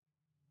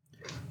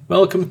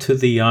Welcome to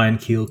the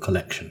Ironkeel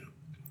Collection.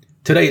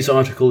 Today's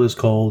article is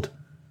called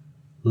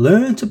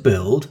Learn to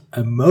Build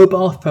a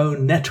Mobile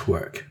Phone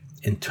Network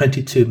in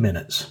 22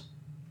 Minutes.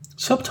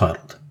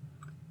 Subtitled,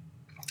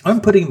 I'm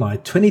putting my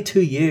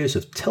 22 years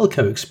of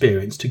telco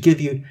experience to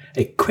give you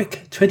a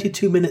quick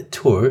 22-minute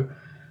tour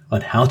on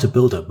how to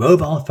build a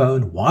mobile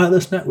phone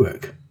wireless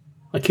network.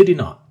 I kid you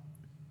not.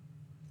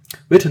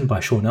 Written by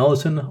Sean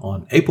Ellerton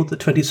on April the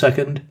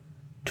 22nd,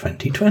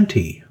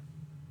 2020.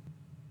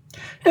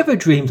 Ever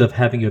dreamed of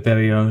having your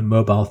very own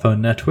mobile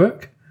phone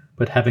network,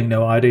 but having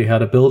no idea how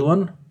to build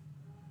one?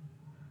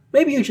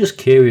 Maybe you're just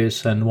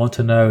curious and want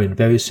to know in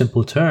very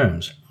simple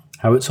terms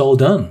how it's all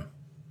done.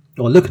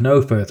 Or look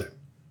no further.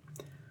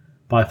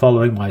 By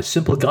following my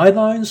simple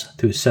guidelines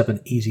through 7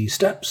 easy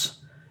steps,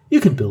 you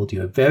can build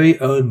your very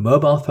own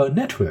mobile phone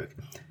network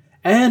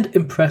and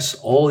impress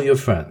all your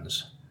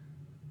friends.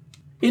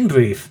 In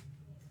brief,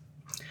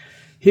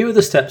 here are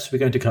the steps we're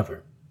going to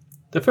cover.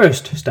 The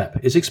first step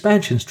is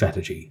expansion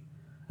strategy.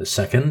 The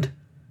second,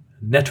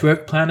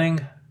 network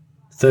planning.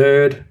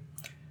 Third,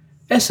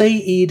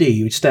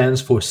 SAED, which stands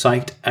for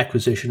Site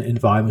Acquisition,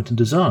 Environment and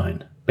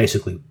Design,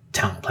 basically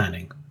town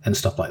planning and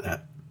stuff like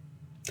that.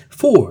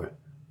 4,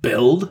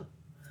 build.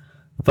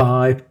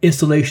 5,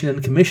 installation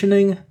and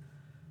commissioning.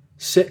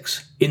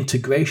 6,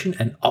 integration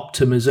and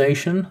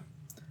optimization.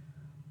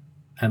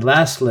 And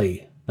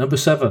lastly, number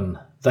 7,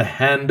 the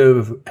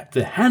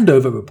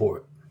handover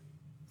report.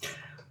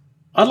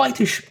 I'd like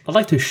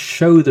to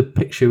show the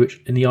picture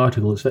which in the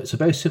article. It's a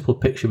very simple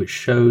picture which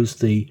shows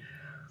the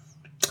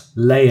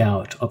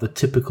layout of a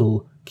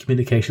typical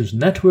communications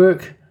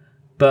network,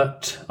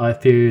 but I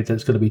fear that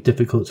it's going to be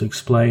difficult to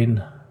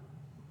explain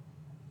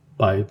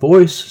by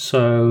voice,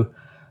 so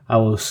I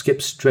will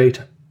skip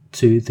straight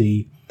to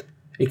the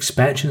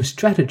expansion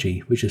strategy,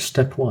 which is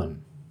step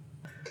 1.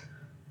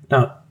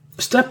 Now,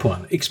 step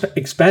 1,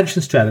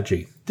 expansion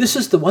strategy. This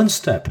is the one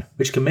step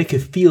which can make you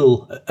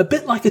feel a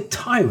bit like a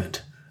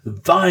tyrant,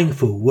 vying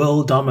for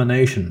world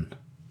domination.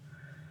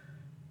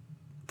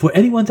 For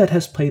anyone that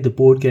has played the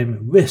board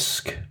game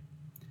Risk,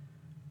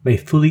 may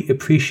fully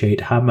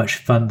appreciate how much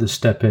fun this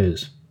step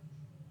is.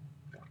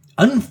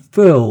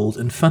 Unfurled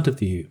in front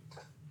of you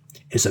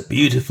is a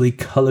beautifully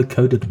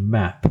color-coded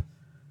map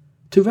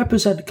to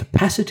represent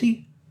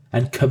capacity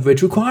and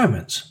coverage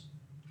requirements.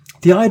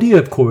 The idea,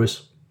 of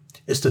course,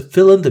 is to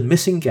fill in the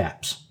missing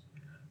gaps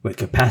where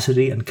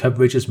capacity and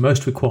coverage is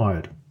most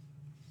required.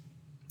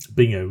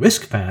 Being a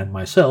Risk fan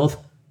myself,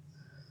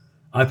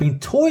 I've been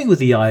toying with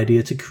the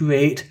idea to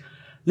create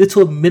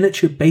little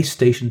miniature base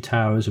station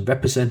towers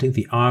representing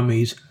the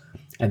armies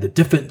and the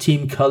different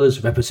team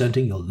colors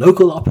representing your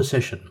local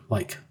opposition,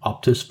 like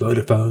Optus,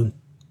 Vodafone,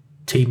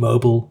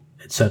 T-Mobile,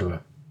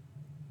 etc.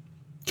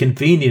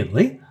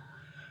 Conveniently,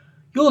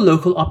 your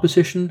local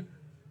opposition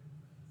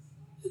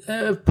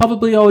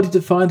probably already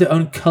defined their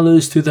own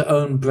colors through their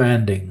own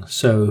branding,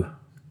 so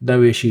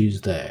no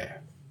issues there.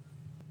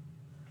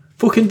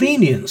 For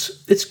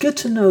convenience, it's good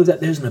to know that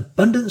there's an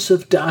abundance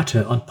of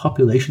data on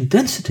population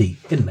density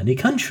in many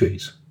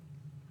countries.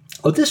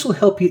 This will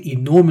help you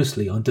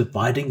enormously on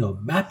dividing your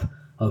map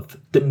of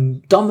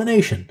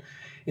domination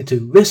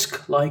into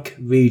Risk-like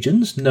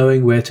regions,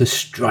 knowing where to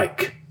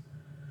strike.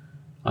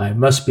 I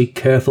must be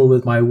careful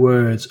with my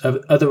words,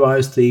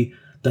 otherwise the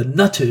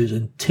nutters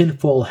in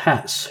tinfoil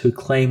hats who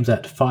claim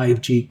that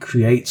 5G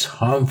creates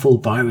harmful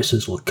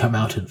viruses will come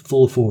out in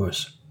full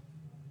force.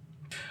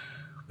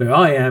 Where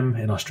I am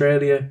in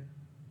Australia,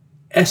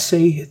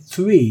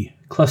 SA3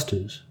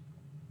 clusters,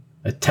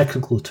 a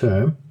technical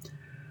term,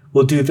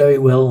 will do very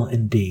well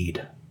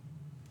indeed.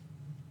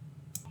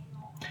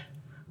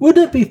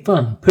 Wouldn't it be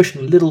fun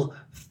pushing little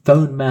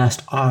phone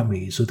mast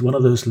armies with one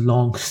of those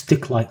long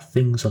stick-like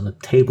things on a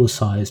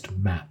table-sized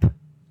map?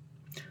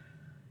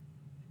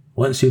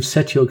 Once you've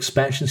set your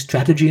expansion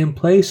strategy in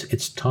place,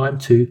 it's time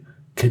to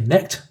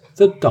connect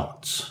the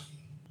dots.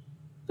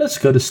 Let's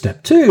go to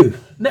step 2,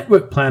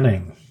 network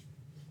planning.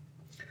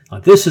 Now,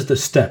 this is the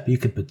step you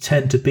can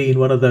pretend to be in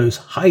one of those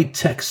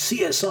high-tech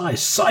CSI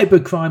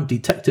cybercrime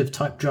detective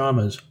type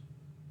dramas.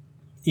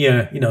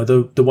 Yeah,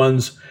 the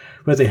ones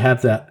where they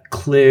have that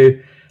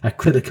clear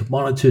acrylic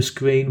monitor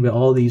screen where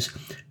all these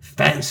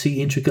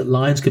fancy intricate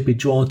lines could be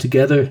drawn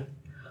together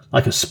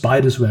like a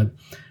spider's web,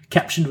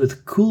 captioned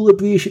with cool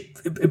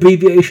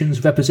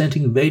abbreviations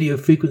representing radio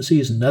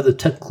frequencies and other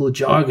technical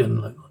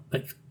jargon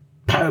like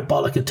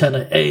parabolic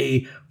antenna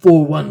A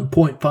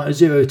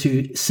 41.50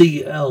 to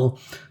CL,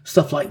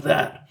 stuff like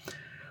that.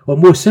 Or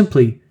more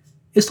simply,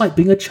 it's like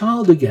being a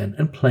child again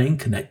and playing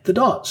Connect the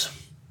Dots.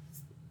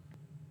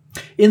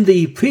 In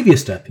the previous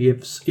step,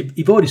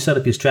 you've already set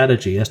up your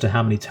strategy as to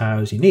how many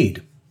towers you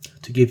need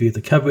to give you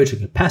the coverage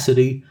and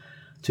capacity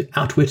to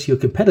outwit your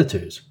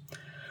competitors,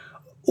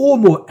 or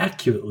more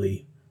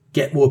accurately,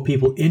 get more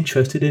people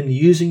interested in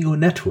using your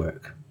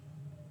network.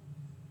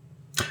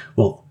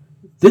 Well,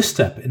 this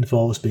step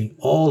involves being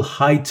all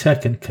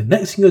high-tech and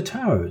connecting your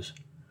towers,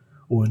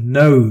 or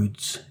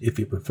nodes if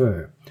you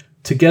prefer,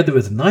 together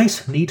with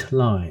nice, neat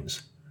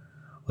lines.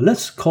 Well,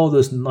 let's call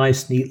those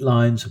nice, neat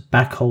lines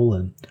backhaul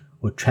and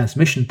or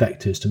transmission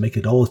vectors to make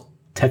it all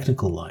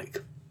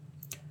technical-like.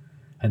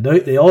 And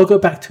they all go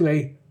back to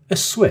a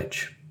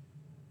switch.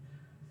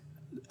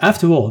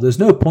 After all, there's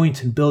no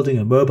point in building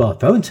a mobile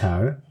phone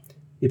tower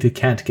if you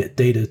can't get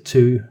data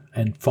to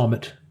and from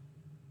it,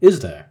 is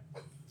there?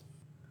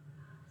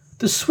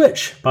 The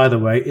switch, by the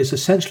way, is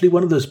essentially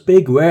one of those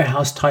big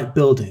warehouse-type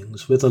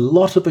buildings with a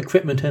lot of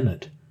equipment in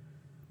it,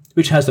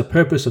 which has the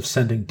purpose of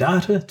sending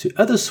data to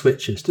other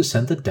switches to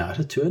send the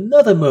data to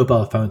another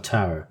mobile phone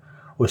tower,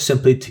 or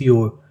simply to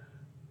your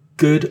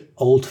good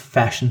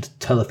old-fashioned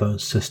telephone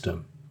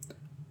system,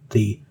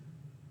 the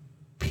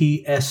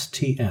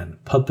PSTN,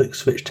 Public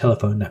Switch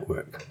Telephone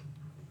Network.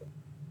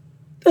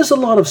 There's a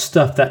lot of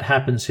stuff that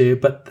happens here,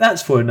 but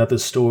that's for another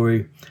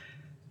story.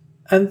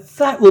 And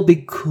that will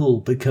be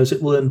cool because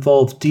it will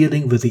involve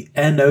dealing with the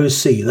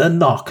NOC, the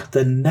NOC,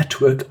 the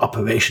Network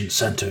Operations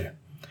Center,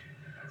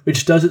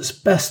 which does its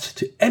best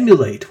to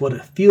emulate what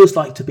it feels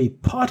like to be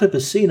part of a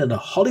scene in a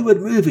Hollywood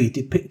movie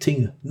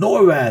depicting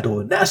NORAD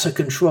or NASA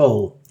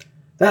control.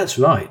 That's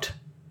right.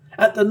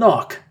 At the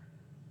NOC,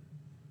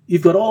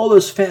 you've got all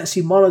those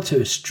fancy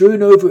monitors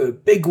strewn over a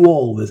big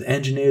wall with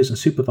engineers and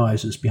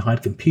supervisors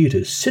behind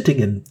computers sitting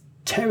in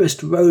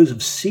terraced rows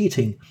of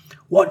seating,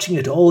 watching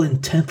it all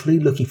intently,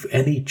 looking for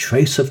any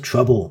trace of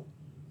trouble.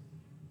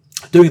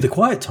 During the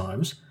quiet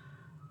times,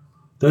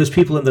 those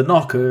people in the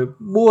NOC are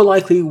more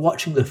likely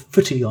watching the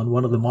footy on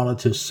one of the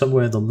monitors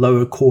somewhere in the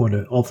lower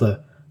corner of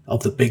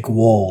the big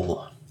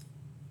wall.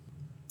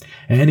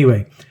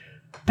 Anyway,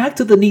 back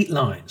to the neat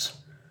lines.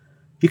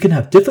 You can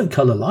have different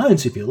color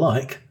lines if you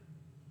like.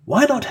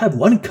 Why not have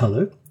one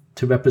color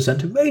to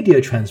represent a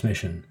radio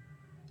transmission?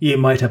 You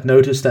might have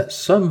noticed that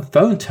some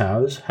phone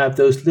towers have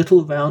those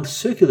little round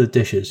circular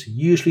dishes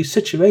usually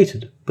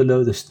situated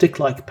below the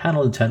stick-like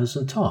panel antennas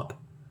on top.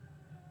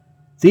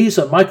 These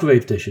are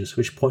microwave dishes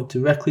which point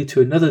directly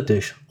to another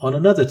dish on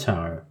another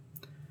tower.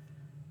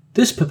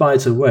 This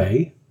provides a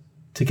way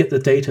to get the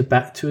data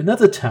back to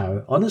another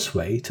tower on its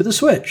way to the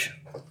switch.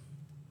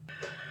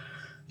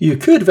 You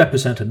could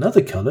represent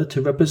another color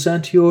to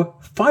represent your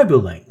fiber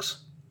links.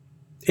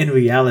 In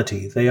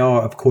reality, they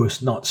are, of course,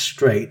 not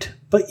straight,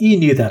 but you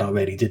knew that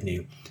already, didn't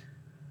you?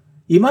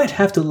 You might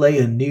have to lay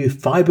a new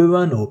fiber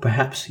run or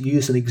perhaps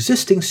use an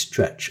existing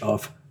stretch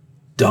of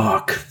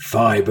dark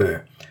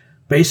fiber,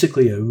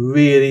 basically a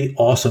really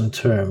awesome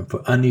term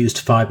for unused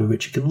fiber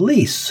which you can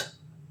lease.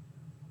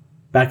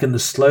 Back in the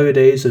slow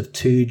days of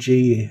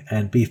 2G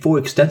and before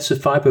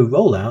extensive fiber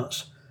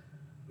rollouts,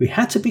 we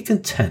had to be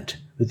content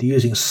with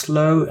using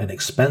slow and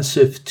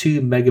expensive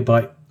 2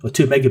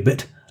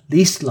 megabit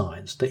leased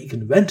lines that you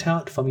can rent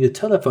out from your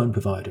telephone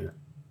provider.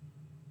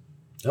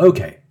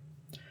 Okay,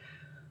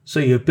 so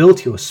you've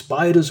built your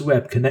spider's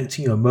web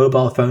connecting your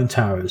mobile phone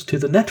towers to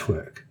the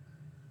network,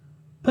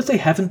 but they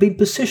haven't been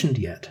positioned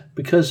yet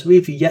because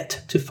we've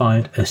yet to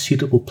find a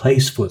suitable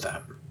place for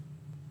them.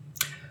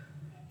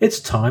 It's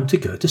time to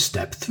go to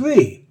step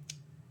 3,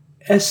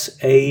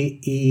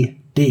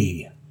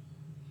 SAED.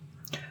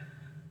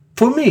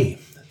 For me,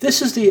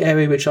 this is the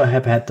area which I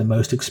have had the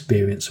most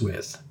experience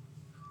with.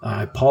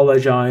 I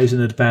apologize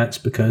in advance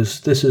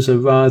because this is a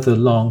rather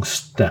long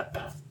step.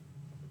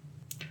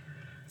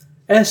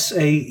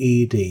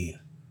 SAED,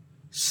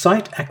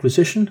 Site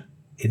Acquisition,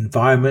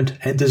 Environment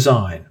and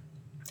Design,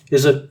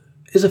 is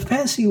a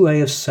fancy way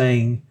of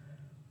saying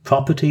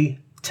property,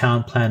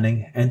 town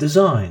planning and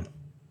design.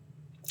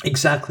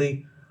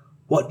 Exactly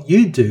what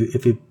you'd do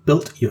if you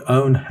built your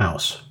own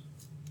house.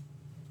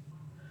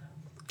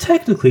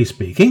 Technically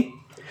speaking,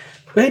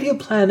 radio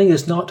planning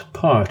is not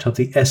part of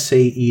the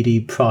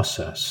SAED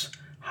process.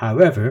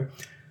 However,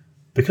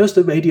 because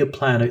the radio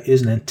planner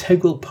is an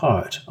integral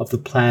part of the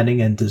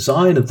planning and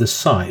design of the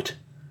site,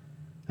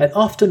 and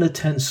often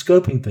attend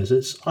scoping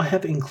visits, I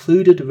have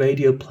included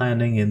radio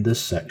planning in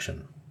this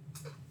section.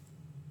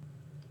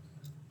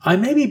 I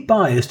may be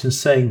biased in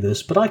saying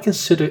this, but I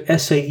consider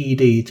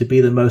SAED to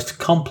be the most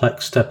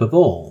complex step of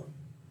all.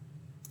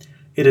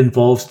 It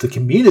involves the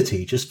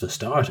community, just for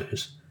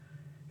starters.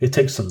 It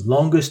takes the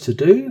longest to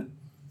do.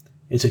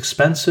 It's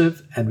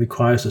expensive and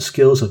requires the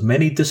skills of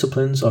many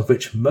disciplines, of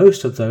which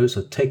most of those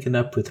are taken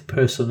up with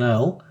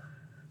personnel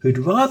who'd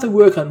rather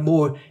work on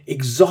more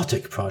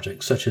exotic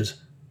projects such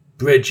as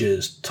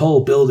bridges,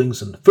 tall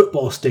buildings and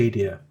football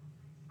stadia,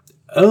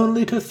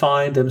 only to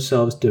find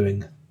themselves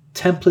doing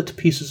template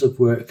pieces of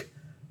work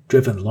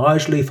driven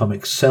largely from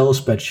Excel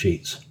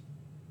spreadsheets.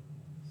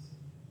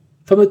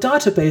 From a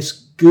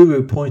database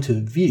guru point of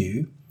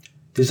view,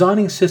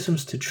 designing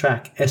systems to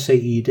track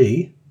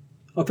SAED,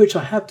 of which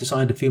I have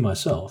designed a few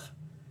myself,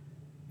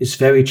 is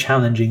very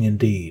challenging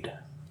indeed.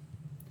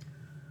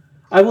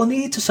 I will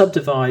need to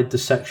subdivide the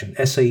section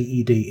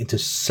SAED into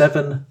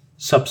 7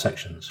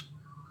 subsections.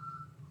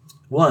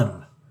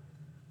 1.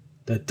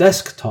 The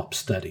desktop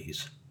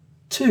studies.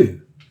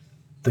 2.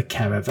 The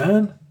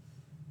caravan.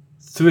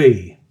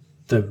 3.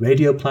 The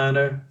radio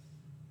planner.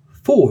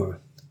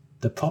 4.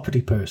 The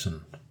property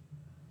person.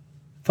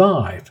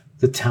 5.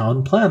 The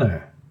town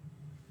planner.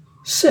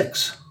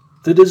 6.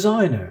 The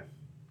designer.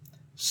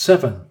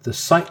 7. The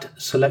site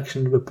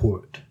selection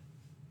report.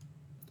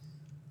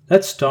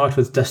 Let's start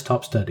with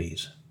desktop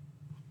studies.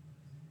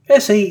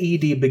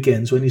 SAED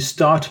begins when you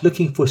start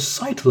looking for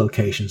site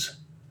locations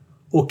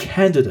or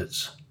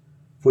candidates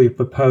for your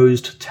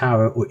proposed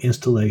tower or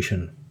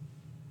installation.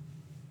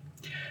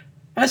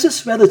 As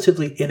it's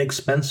relatively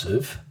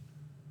inexpensive,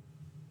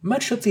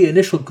 much of the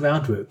initial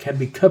groundwork can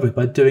be covered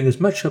by doing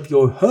as much of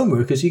your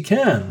homework as you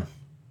can.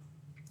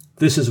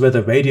 This is where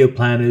the radio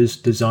planners,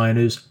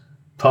 designers,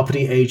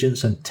 property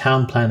agents, and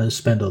town planners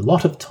spend a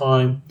lot of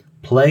time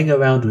playing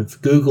around with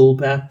Google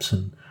Maps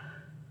and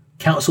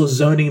council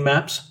zoning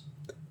maps,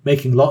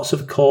 making lots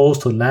of calls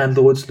to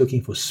landlords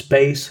looking for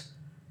space,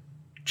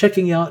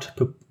 checking out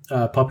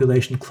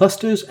population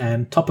clusters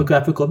and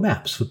topographical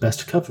maps for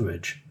best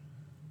coverage.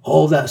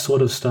 All that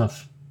sort of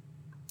stuff.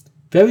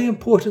 Very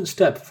important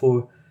step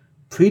for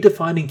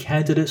predefining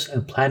candidates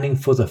and planning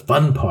for the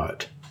fun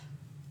part,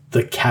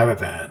 the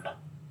caravan.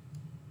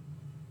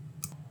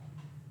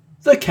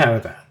 The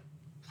caravan.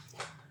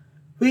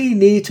 We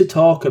need to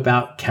talk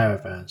about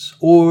caravans,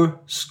 or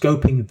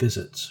scoping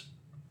visits,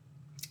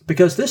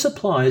 because this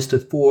applies to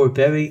 4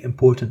 very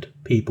important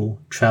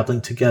people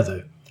traveling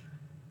together,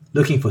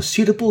 looking for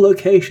suitable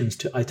locations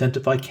to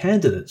identify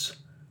candidates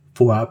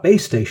for our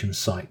base station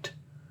site,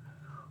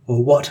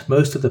 or what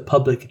most of the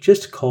public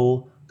just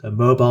call the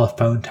mobile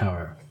phone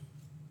tower.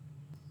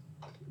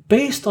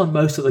 Based on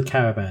most of the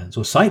caravans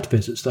or site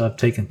visits that I've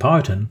taken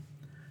part in,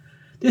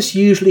 this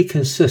usually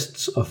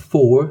consists of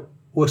 4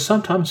 or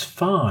sometimes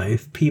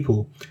 5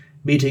 people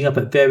meeting up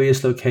at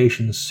various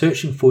locations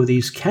searching for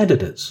these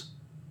candidates: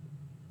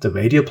 the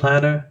radio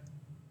planner,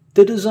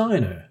 the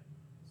designer,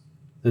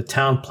 the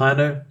town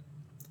planner,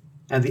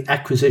 and the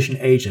acquisition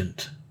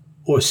agent,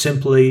 or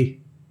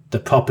simply the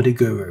property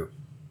guru.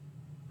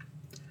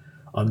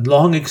 On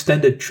long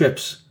extended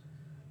trips,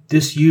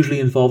 this usually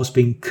involves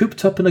being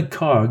cooped up in a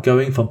car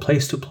going from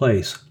place to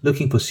place,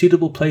 looking for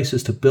suitable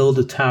places to build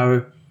a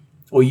tower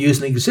or use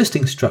an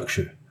existing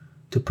structure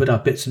to put our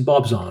bits and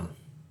bobs on.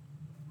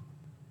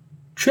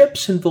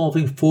 Trips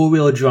involving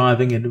 4-wheel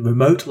driving in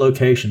remote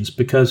locations,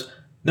 because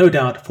no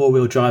doubt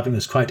 4-wheel driving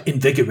is quite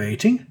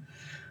invigorating.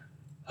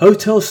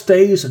 Hotel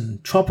stays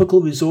in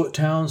tropical resort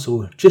towns,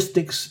 or just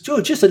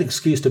an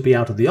excuse to be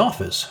out of the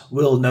office,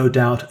 will no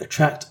doubt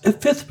attract a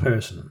 5th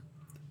person,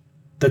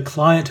 the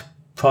client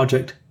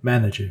project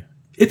manager,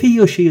 if he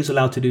or she is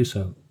allowed to do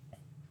so.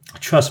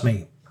 Trust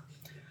me,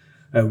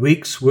 a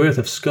week's worth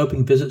of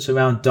scoping visits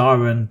around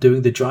Darwin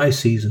during the dry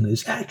season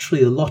is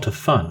actually a lot of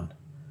fun.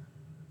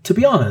 To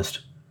be honest,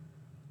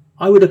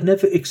 I would have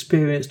never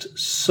experienced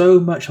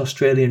so much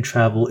Australian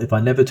travel if I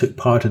never took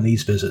part in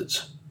these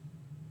visits.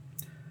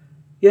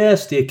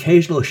 Yes, the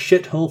occasional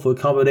shithole for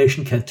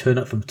accommodation can turn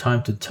up from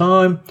time to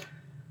time,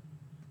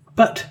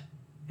 but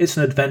it's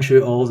an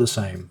adventure all the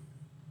same.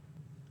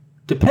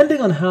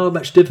 Depending on how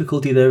much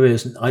difficulty there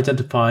is in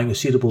identifying a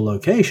suitable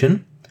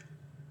location,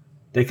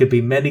 there could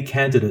be many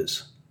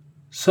candidates,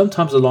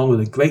 sometimes along with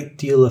a great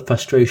deal of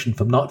frustration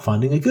from not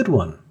finding a good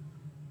one.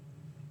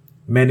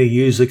 Many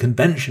use the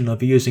convention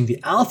of using the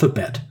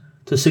alphabet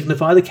to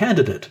signify the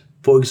candidate.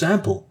 For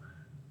example,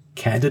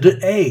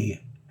 Candidate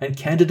A and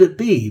Candidate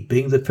B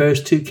being the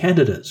first 2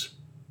 candidates.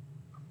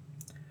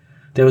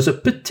 There was a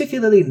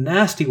particularly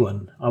nasty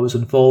one I was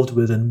involved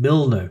with in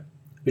Milner,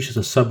 which is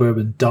a suburb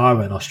in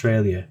Darwin,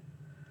 Australia,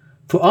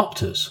 for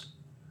Optus,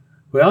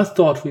 where I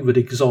thought we would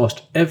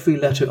exhaust every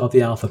letter of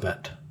the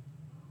alphabet.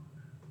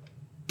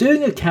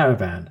 During a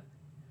caravan,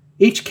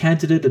 each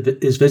candidate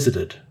is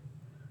visited.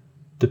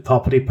 The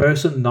property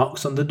person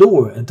knocks on the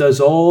door and does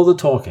all the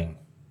talking.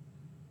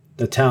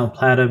 The town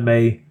planner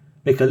may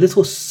make a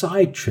little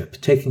side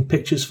trip, taking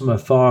pictures from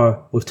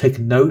afar or take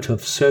note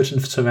of certain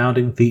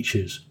surrounding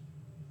features.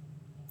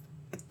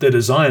 The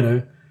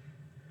designer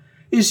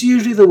is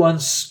usually the one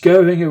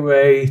scurrying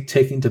away,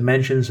 taking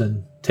dimensions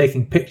and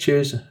taking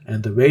pictures,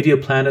 and the radio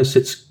planner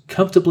sits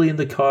comfortably in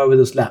the car with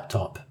his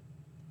laptop.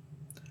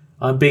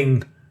 I'm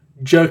being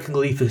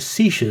jokingly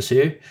facetious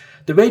here.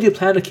 The radio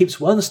planner keeps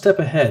one step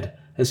ahead,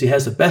 as he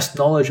has the best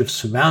knowledge of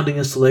surrounding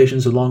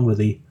installations along with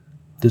the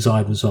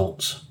desired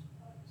results.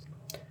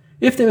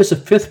 If there is a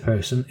 5th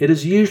person, it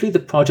is usually the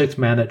project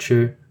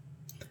manager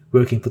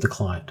working for the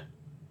client.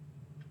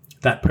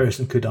 That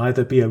person could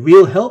either be a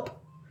real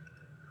help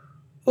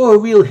or a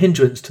real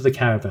hindrance to the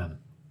caravan.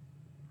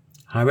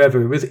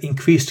 However, with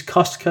increased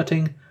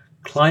cost-cutting,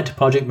 client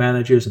project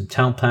managers and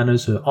town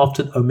planners are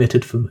often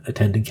omitted from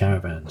attending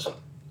caravans.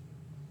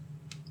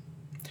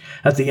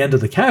 At the end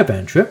of the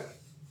caravan trip,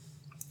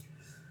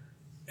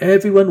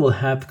 everyone will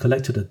have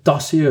collected a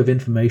dossier of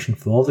information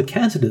for all the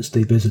candidates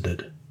they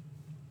visited.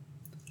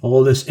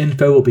 All this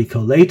info will be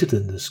collated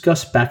and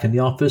discussed back in the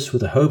office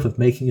with the hope of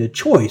making a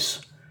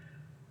choice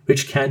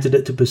which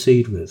candidate to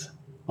proceed with,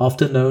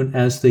 often known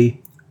as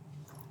the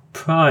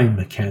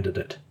prime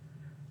candidate.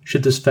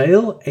 Should this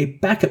fail, a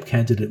backup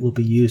candidate will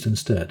be used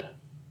instead.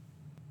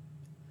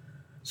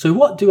 So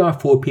what do our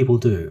 4 people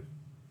do?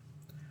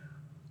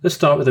 Let's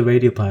start with the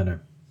radio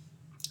planner.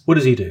 What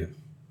does he do?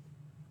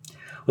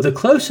 Well, the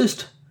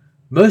closest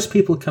most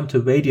people come to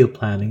radio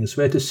planning is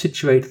where to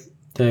situate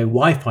their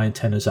Wi-Fi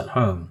antennas at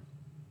home.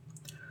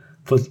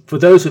 For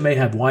those who may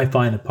have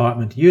Wi-Fi in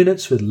apartment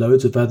units with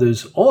loads of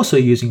others also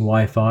using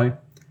Wi-Fi,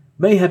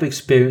 may have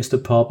experienced the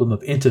problem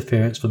of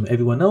interference from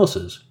everyone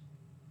else's.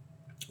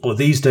 Or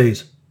these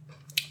days,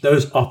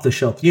 those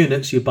off-the-shelf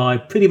units you buy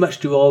pretty much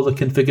do all the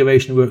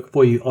configuration work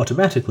for you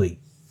automatically.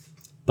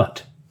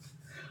 But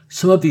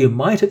some of you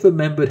might have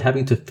remembered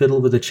having to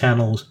fiddle with the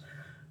channels,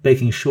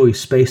 making sure you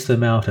space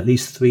them out at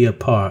least 3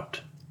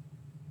 apart.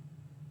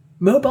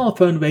 Mobile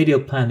phone radio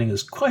planning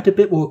is quite a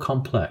bit more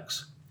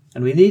complex,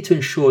 and we need to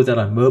ensure that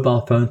our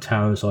mobile phone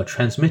towers are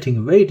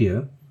transmitting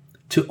radio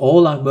to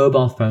all our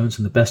mobile phones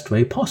in the best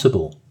way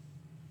possible.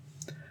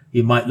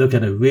 You might look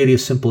at a really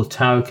simple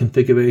tower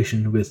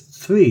configuration with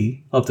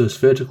 3 of those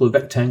vertical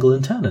rectangle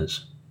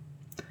antennas.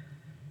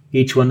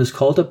 Each one is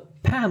called a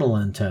panel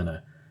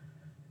antenna,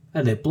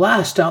 and they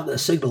blast out the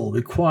signal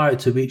required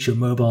to reach your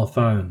mobile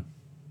phone.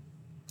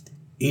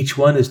 Each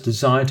one is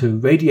designed to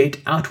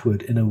radiate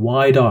outward in a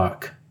wide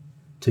arc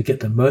to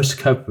get the most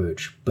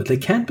coverage, but they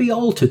can be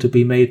altered to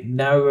be made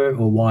narrower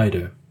or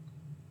wider.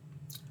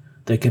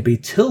 They can be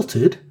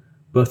tilted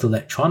both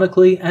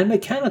electronically and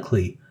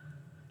mechanically,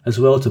 as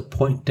well to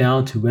point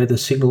down to where the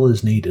signal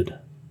is needed.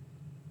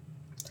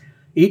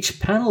 Each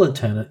panel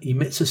antenna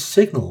emits a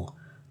signal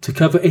to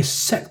cover a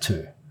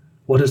sector,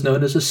 what is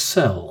known as a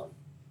cell.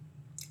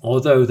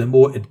 Although the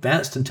more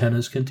advanced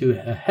antennas can do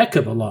a heck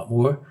of a lot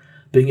more,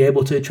 being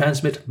able to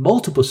transmit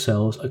multiple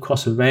cells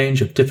across a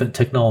range of different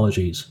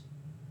technologies.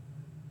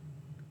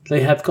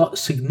 They have got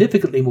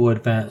significantly more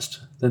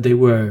advanced than they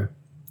were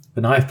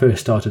when I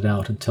first started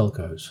out in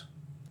telcos.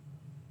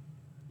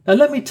 Now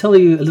let me tell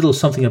you a little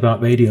something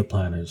about radio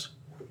planners.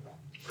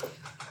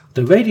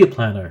 The radio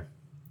planner,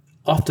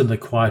 often the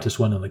quietest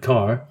one in the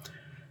car,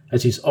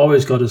 as he's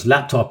always got his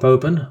laptop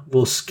open,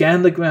 will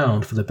scan the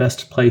ground for the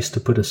best place to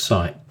put a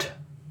site.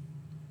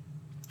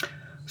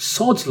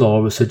 Sod's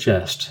Law will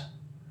suggest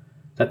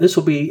that this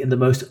will be in the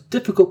most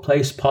difficult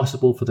place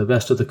possible for the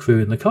rest of the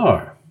crew in the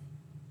car.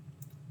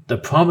 The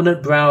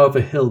prominent brow of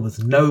a hill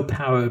with no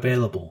power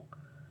available,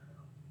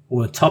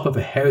 or on top of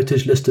a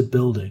heritage-listed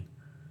building,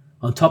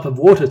 on top of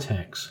water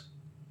tanks.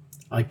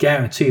 I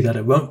guarantee that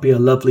it won't be a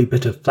lovely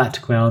bit of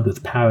flat ground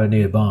with power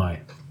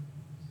nearby.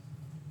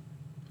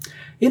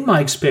 In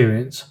my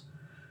experience,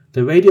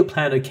 the radio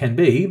planner can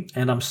be,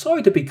 and I'm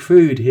sorry to be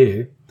crude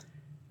here,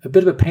 a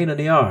bit of a pain in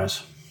the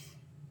arse.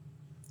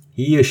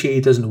 He or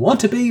she doesn't want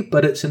to be,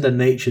 but it's in their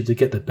nature to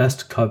get the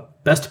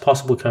best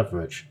possible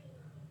coverage.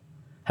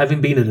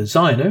 Having been a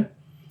designer,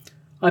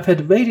 I've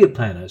had radio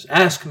planners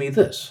ask me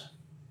this.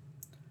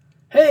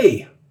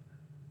 Hey,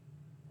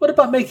 what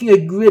about making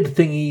a grid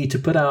thingy to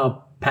put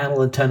our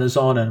panel antennas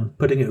on and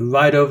putting it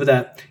right over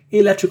that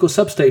electrical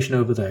substation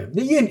over there?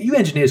 You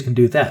engineers can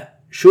do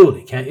that,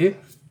 surely, can't you?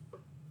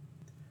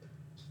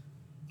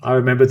 I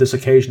remember this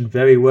occasion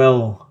very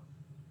well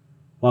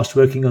whilst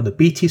working on the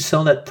BT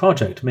Cellnet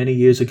project many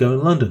years ago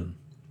in London.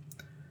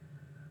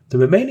 The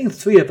remaining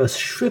 3 of us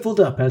shriveled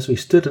up as we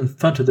stood in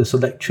front of this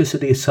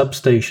electricity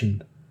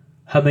substation,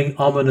 humming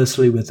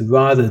ominously with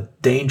rather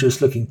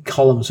dangerous-looking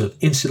columns of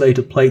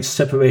insulated plates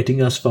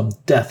separating us from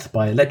death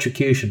by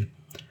electrocution,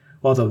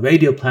 while the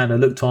radio planner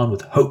looked on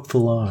with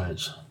hopeful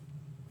eyes.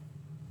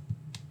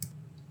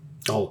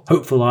 Oh,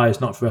 hopeful eyes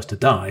not for us to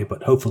die,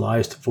 but hopeful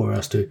eyes for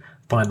us to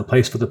find a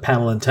place for the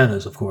panel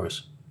antennas, of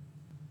course.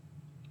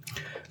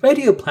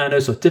 Radio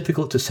planners are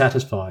difficult to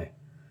satisfy,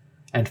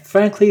 and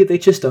frankly, they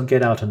just don't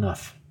get out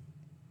enough.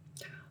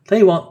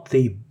 They want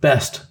the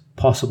best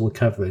possible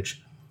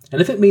coverage,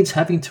 and if it means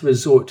having to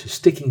resort to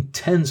sticking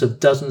tens of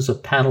dozens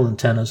of panel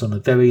antennas on a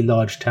very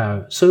large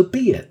tower, so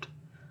be it.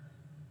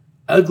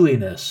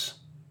 Ugliness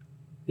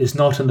is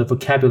not in the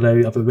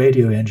vocabulary of a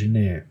radio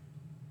engineer.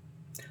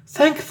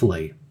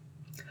 Thankfully,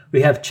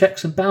 we have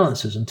checks and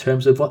balances in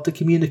terms of what the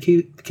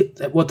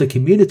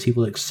community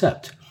will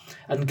accept,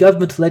 and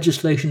government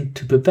legislation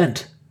to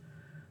prevent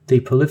the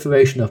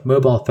proliferation of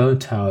mobile phone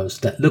towers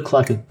that look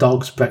like a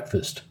dog's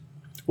breakfast,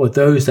 or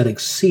those that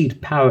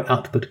exceed power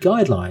output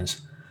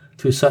guidelines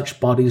through such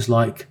bodies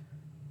like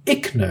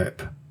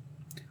ICNIRP,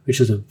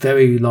 which is a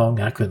very long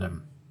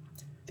acronym,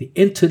 the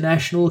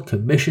International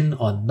Commission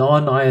on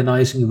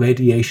Non-Ionizing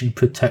Radiation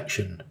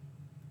Protection.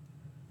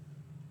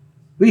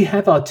 We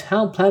have our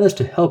town planners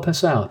to help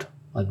us out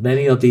on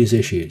many of these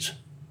issues.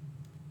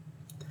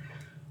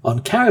 On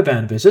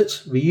caravan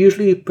visits, we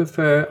usually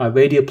prefer our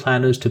radio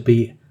planners to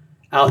be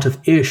out of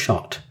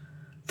earshot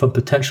from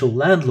potential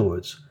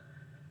landlords,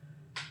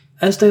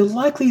 as they're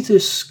likely to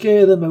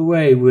scare them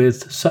away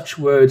with such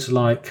words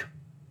like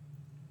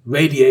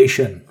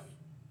radiation,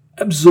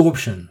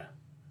 absorption,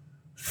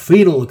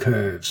 Fresnel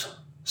curves,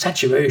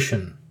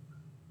 saturation,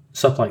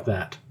 stuff like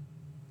that.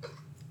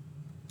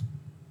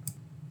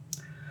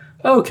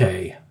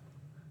 Okay,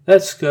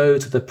 let's go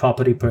to the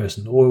property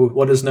person, or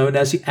what is known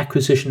as the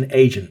acquisition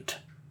agent.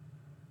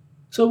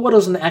 So what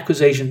does an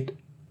acquisition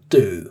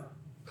do?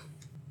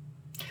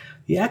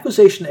 The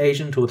acquisition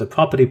agent or the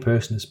property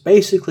person is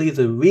basically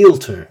the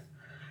realtor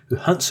who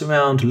hunts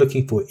around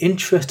looking for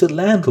interested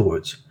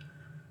landlords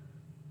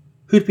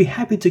who'd be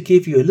happy to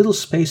give you a little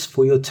space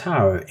for your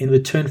tower in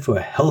return for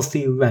a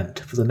healthy rent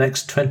for the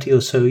next 20 or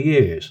so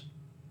years.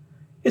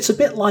 It's a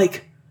bit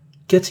like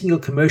getting your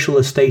commercial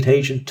estate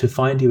agent to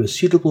find you a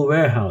suitable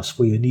warehouse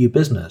for your new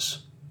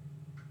business.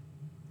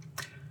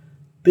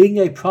 Being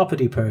a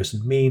property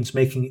person means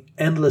making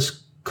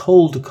endless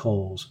cold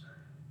calls,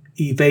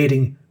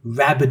 evading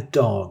rabid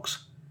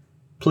dogs,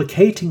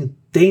 placating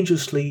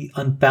dangerously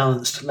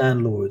unbalanced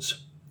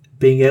landlords,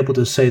 being able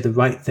to say the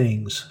right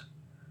things.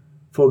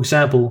 For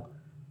example,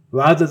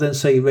 rather than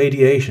say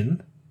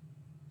radiation,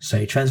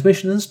 say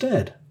transmission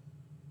instead.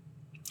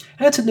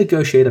 And to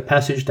negotiate a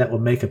passage that will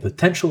make a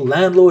potential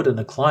landlord and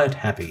a client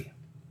happy.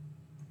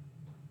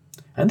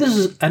 And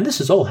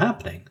this is all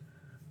happening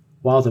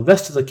while the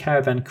rest of the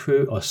caravan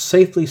crew are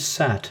safely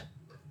sat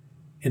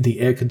in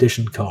the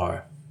air-conditioned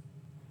car.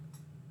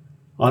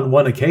 On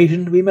one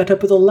occasion, we met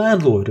up with a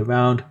landlord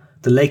around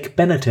the Lake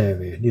Bennett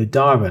area near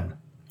Darwin,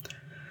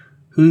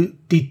 who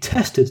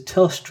detested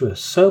Telstra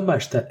so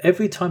much that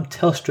every time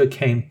Telstra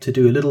came to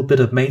do a little bit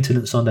of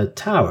maintenance on their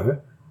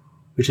tower,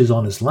 which is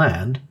on his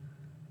land,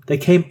 they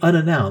came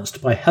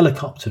unannounced by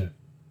helicopter.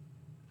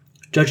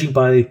 Judging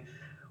by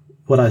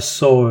what I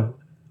saw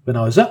when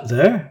I was up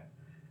there,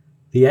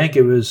 the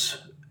anger was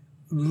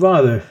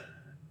rather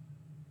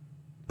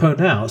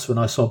pronounced when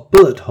I saw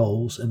bullet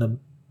holes in a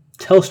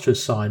Telstra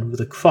sign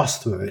with a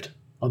cross through it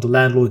on the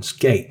landlord's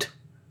gate.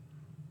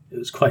 It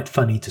was quite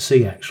funny to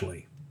see,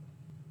 actually.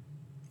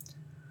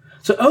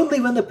 So only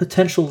when the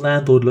potential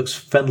landlord looks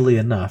friendly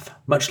enough,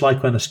 much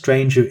like when a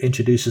stranger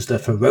introduces their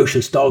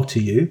ferocious dog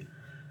to you,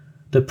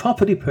 the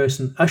property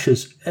person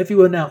ushers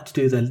everyone out to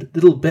do their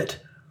little bit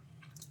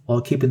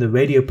while keeping the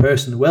radio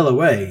person well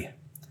away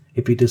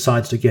if he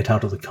decides to get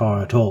out of the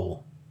car at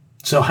all.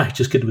 So I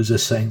just couldn't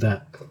resist saying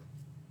that.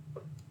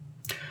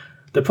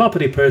 The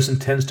property person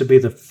tends to be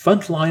the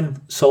frontline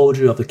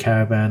soldier of the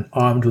caravan,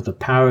 armed with the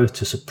power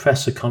to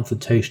suppress a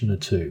confrontation or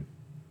two.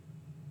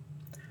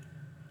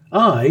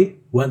 I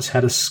once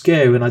had a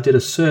scare when I did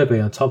a survey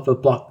on top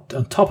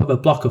of a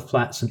block of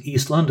flats in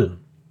East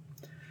London,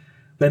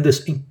 when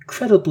this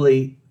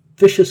incredibly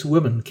vicious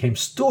woman came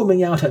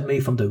storming out at me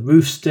from the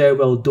roof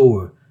stairwell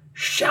door,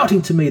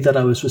 shouting to me that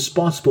I was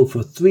responsible for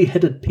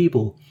 3-headed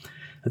people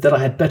and that I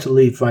had better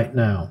leave right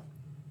now.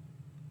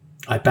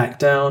 I backed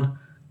down,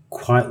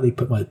 quietly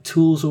put my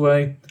tools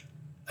away,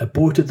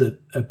 aborted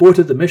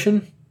the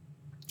mission,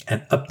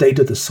 and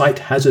updated the site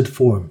hazard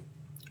form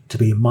to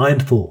be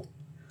mindful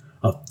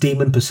of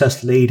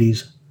demon-possessed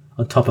ladies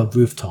on top of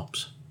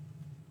rooftops.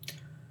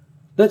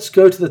 Let's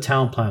go to the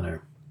town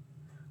planner.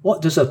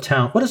 What does a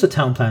town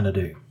planner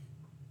do?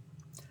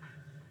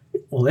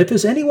 Well, if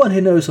there's anyone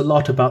who knows a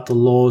lot about the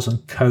laws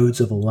and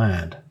codes of a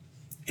land,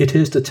 it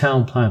is the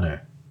town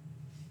planner.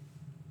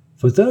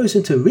 For those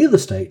into real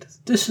estate,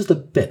 this is the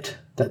bit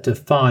that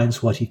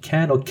defines what you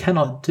can or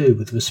cannot do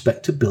with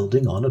respect to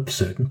building on a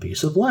certain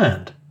piece of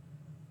land.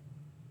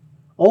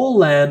 All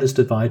land is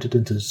divided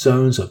into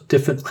zones of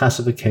different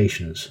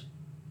classifications.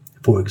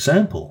 For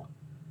example,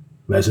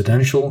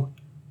 residential,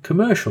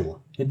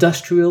 commercial,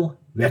 industrial,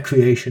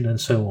 recreation, and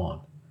so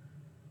on.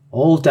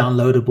 All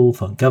downloadable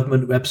from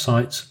government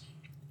websites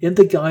in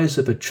the guise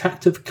of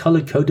attractive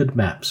color-coded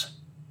maps.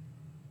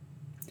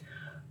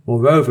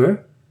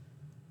 Moreover,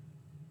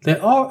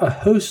 there are a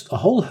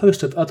whole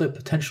host of other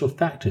potential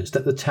factors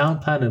that the town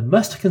planner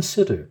must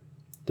consider,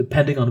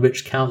 depending on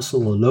which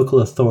council or local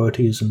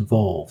authority is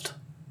involved.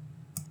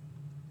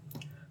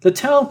 The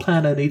town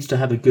planner needs to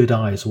have a good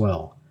eye as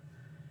well.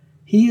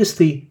 He is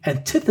the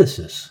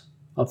antithesis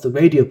of the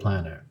radio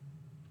planner.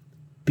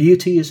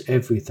 Beauty is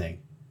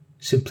everything.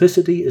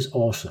 Simplicity is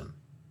awesome.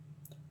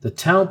 The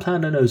town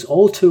planner knows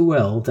all too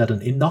well that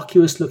an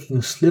innocuous-looking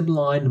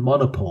slimline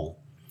monopole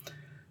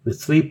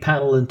with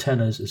 3-panel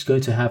antennas is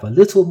going to have a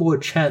little more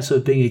chance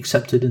of being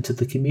accepted into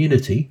the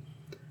community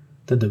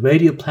than the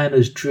radio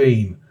planner's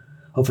dream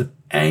of an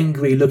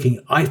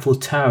angry-looking Eiffel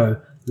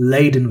Tower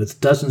laden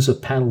with dozens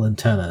of panel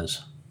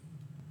antennas.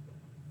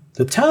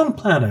 The town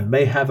planner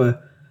may have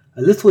a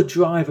little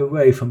drive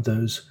away from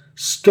those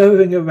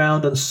scurrying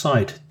around on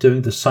site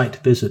during the site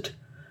visit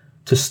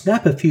to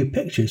snap a few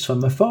pictures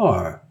from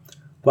afar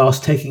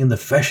whilst taking in the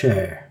fresh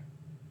air.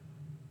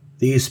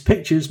 These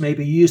pictures may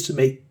be used to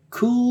make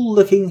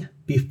cool-looking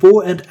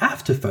before and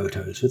after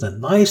photos with a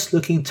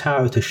nice-looking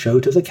tower to show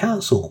to the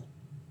council.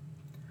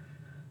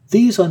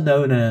 These are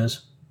known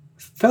as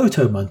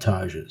photo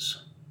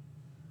montages.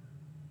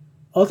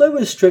 Although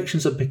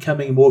restrictions are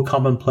becoming more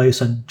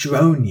commonplace on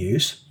drone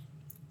use,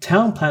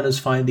 town planners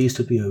find these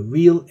to be a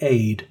real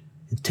aid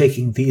in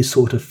taking these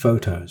sort of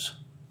photos.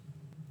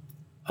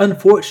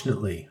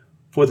 Unfortunately,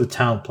 for the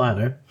town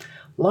planner,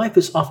 life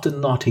is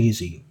often not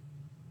easy.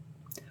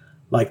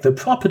 Like the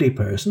property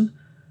person,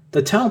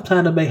 the town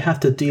planner may have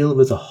to deal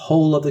with the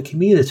whole of the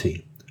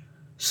community,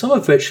 some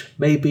of which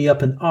may be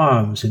up in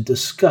arms in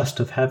disgust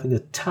of having a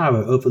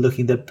tower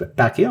overlooking their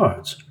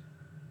backyards.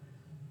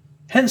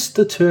 Hence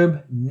the term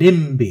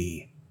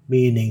NIMBY,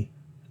 meaning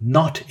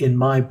not in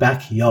my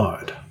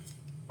backyard.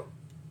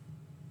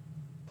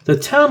 The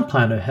town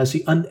planner has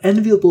the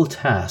unenviable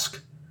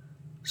task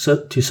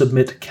to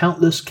submit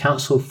countless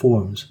council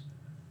forms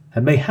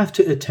and may have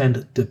to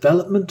attend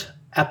Development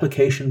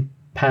Application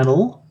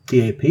Panel,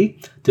 DAP,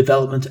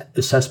 Development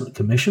Assessment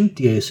Commission,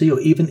 DAC, or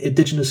even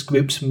Indigenous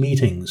Groups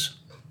meetings.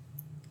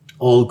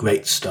 All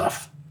great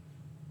stuff.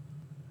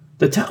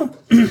 A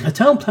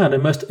town planner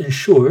must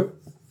ensure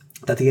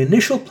that the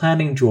initial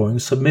planning drawing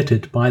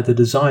submitted by the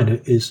designer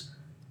is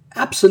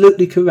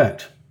absolutely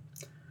correct.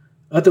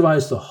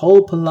 Otherwise, the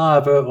whole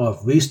palaver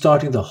of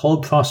restarting the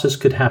whole process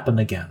could happen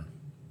again.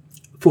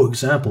 For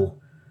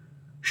example,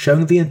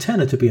 showing the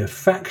antenna to be a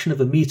fraction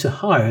of a meter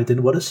higher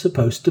than what it's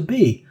supposed to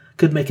be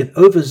could make an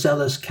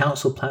overzealous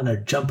council planner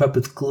jump up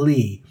with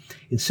glee,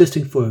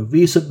 insisting for a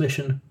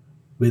resubmission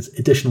with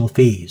additional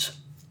fees.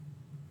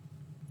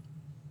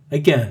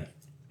 Again,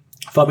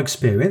 from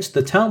experience,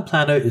 the town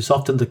planner is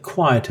often the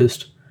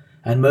quietest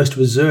and most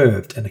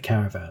reserved in a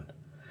caravan.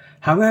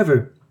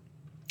 However,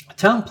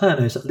 town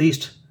planners, at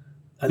least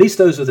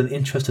those with an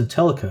interest in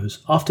telcos,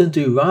 often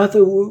do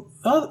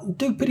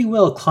pretty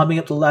well climbing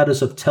up the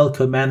ladders of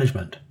telco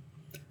management.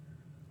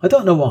 I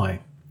don't know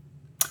why.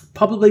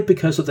 Probably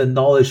because of their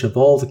knowledge of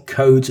all the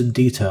codes in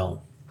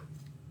detail.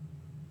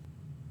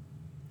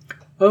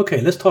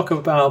 Okay, let's talk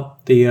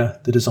about the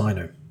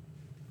designer.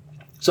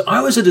 So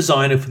I was a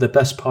designer for the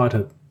best part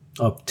of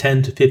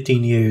 10 to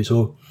 15 years,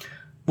 or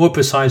more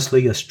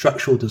precisely, a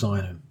structural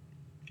designer.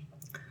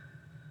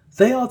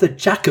 They are the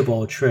jack of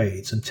all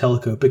trades in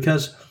telco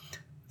because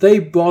they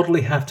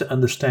broadly have to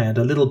understand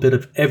a little bit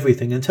of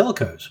everything in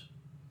telcos.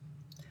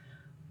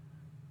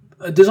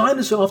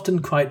 Designers are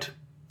often quite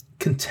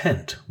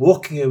content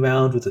walking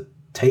around with a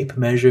tape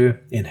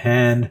measure in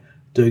hand,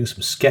 doing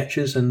some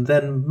sketches, and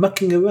then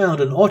mucking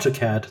around in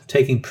AutoCAD,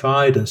 taking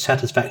pride and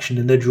satisfaction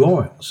in their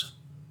drawings.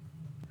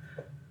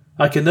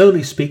 I can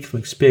only speak from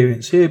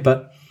experience here,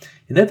 but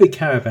in every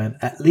caravan,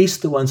 at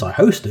least the ones I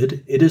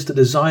hosted, it is the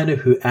designer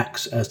who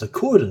acts as the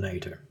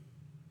coordinator.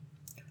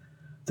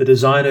 The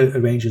designer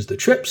arranges the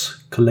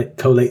trips,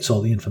 collates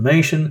all the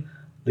information,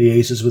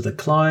 liaises with the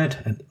client,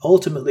 and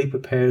ultimately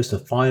prepares the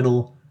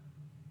final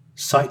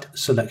site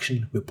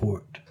selection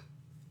report.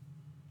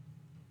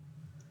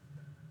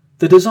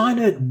 The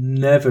designer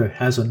never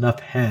has enough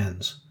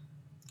hands.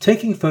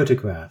 Taking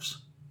photographs,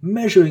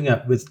 measuring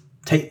up with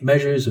tape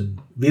measures and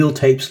reel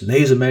tapes,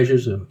 laser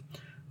measures, and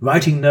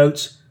writing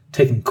notes,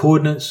 taking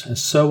coordinates, and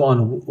so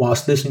on,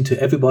 whilst listening to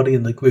everybody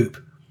in the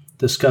group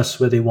discuss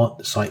where they want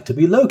the site to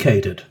be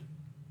located.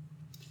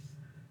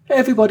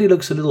 Everybody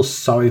looks a little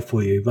sorry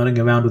for you running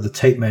around with a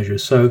tape measure,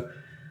 so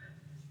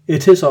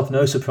it is of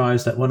no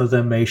surprise that one of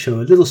them may show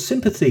a little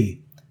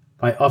sympathy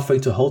by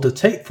offering to hold a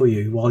tape for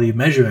you while you're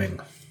measuring.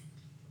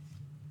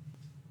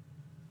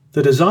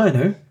 The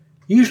designer,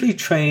 usually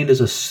trained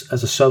as a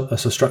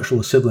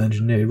structural or civil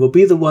engineer, will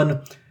be the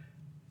one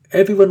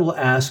everyone will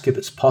ask if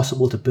it's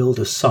possible to build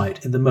a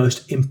site in the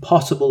most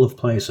impossible of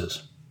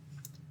places.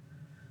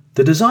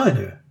 The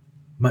designer,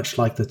 much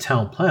like the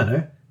town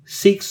planner,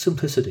 seeks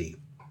simplicity.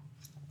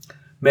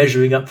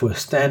 Measuring up for a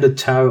standard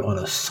tower on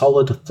a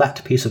solid,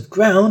 flat piece of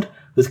ground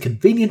with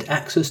convenient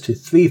access to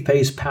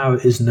three-phase power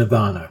is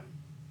nirvana.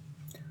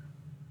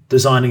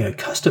 Designing a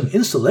custom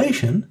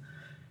installation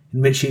in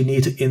which you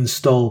need to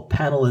install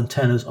panel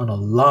antennas on a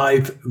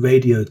live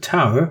radio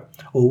tower,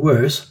 or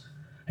worse,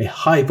 a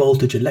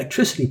high-voltage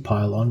electricity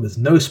pylon with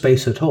no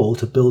space at all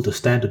to build a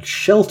standard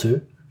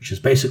shelter, which is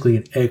basically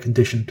an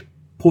air-conditioned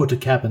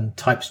porta-cabin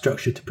type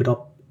structure to put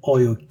up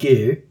all your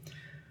gear,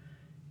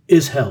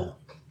 is hell.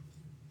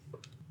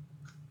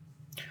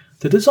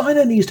 The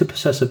designer needs to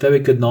possess a very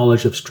good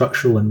knowledge of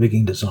structural and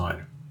rigging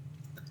design,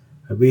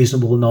 a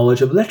reasonable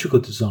knowledge of electrical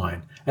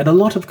design, and a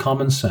lot of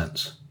common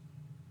sense.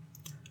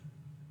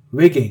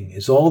 Rigging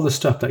is all the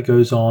stuff that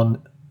goes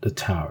on the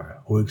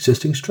tower or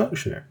existing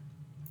structure.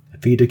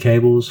 Feeder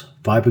cables,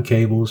 fiber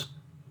cables,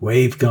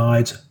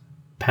 waveguides,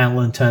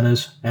 panel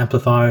antennas,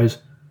 amplifiers,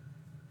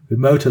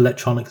 remote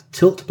electronic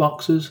tilt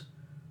boxes,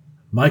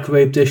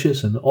 microwave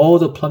dishes, and all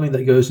the plumbing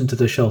that goes into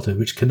the shelter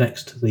which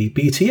connects to the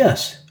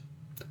BTS,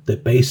 the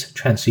base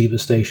transceiver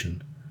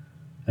station,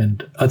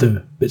 and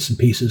other bits and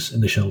pieces in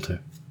the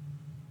shelter.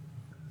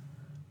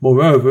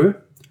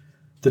 Moreover,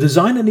 the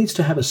designer needs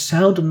to have a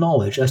sound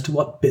knowledge as to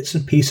what bits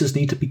and pieces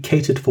need to be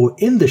catered for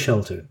in the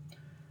shelter.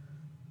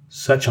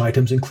 Such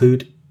items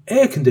include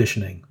air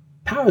conditioning,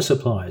 power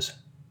supplies,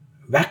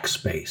 rack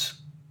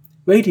space,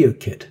 radio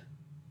kit,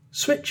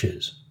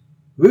 switches,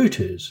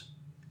 routers,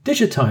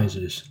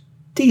 digitizers,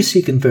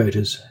 DC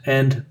converters,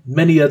 and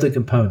many other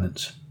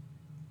components.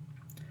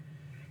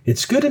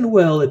 It's good and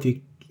well if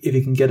you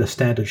can get a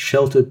standard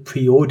shelter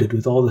pre-ordered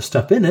with all the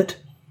stuff in it,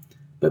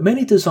 but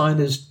many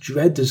designers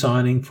dread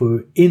designing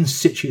for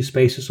in-situ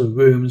spaces or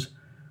rooms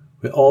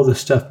where all the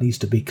stuff needs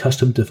to be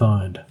custom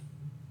defined.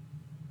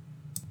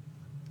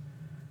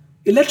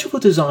 Electrical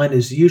design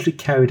is usually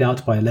carried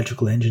out by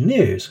electrical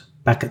engineers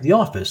back at the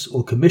office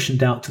or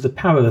commissioned out to the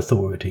power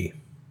authority.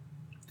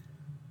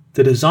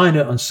 The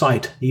designer on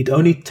site need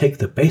only take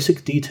the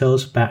basic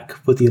details back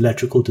for the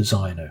electrical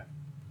designer.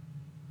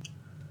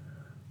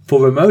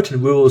 For remote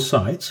and rural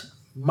sites,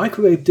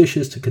 microwave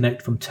dishes to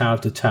connect from tower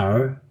to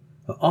tower,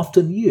 are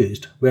often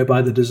used,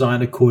 whereby the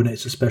designer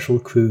coordinates a special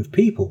crew of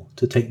people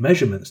to take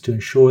measurements to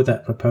ensure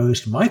that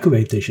proposed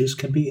microwave dishes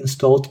can be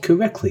installed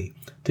correctly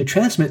to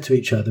transmit to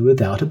each other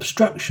without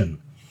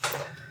obstruction.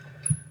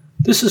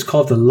 This is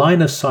called the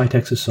line of sight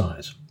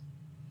exercise.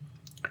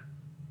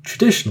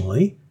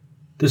 Traditionally,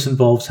 this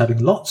involves having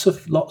lots of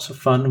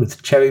fun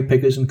with cherry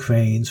pickers and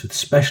cranes, with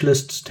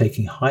specialists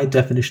taking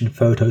high-definition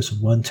photos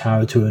from one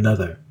tower to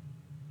another.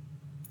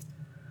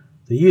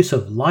 The use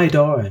of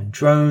LiDAR and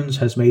drones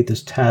has made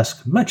this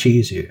task much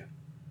easier,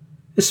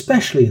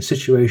 especially in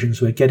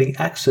situations where getting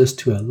access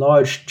to a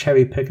large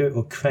cherry picker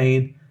or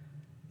crane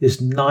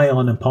is nigh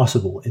on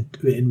impossible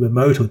in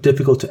remote or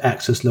difficult to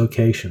access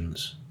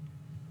locations.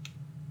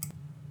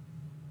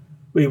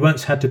 We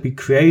once had to be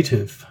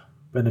creative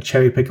when a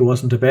cherry picker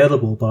wasn't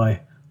available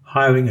by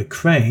hiring a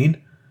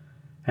crane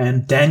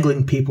and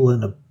dangling people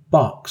in a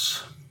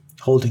box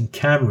holding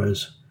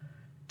cameras.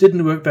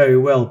 Didn't work very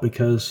well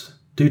because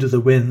due to the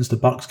winds the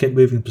box kept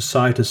moving from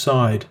side to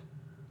side.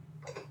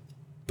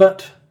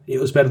 But it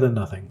was better than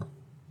nothing.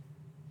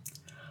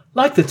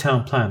 Like the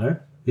town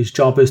planner, whose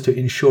job is to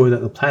ensure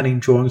that the planning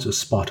drawings are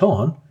spot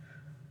on,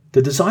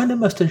 the designer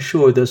must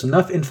ensure there's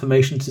enough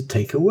information to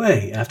take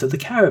away after the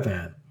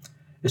caravan,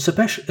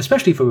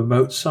 especially for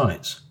remote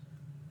sites.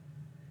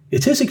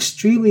 It is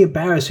extremely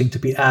embarrassing to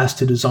be asked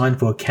to design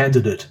for a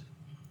candidate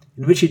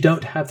in which you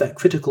don't have that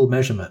critical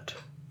measurement.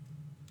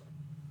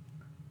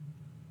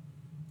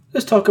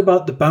 Let's talk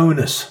about the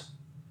bonus,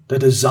 the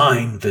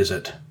design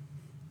visit.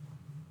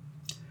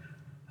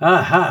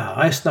 Aha,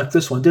 I snuck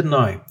this one, didn't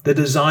I? The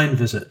design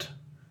visit.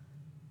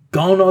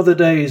 Gone are the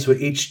days where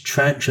each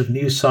tranche of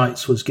new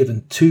sites was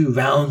given 2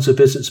 rounds of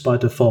visits by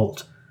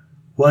default,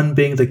 one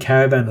being the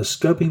caravan or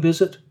scoping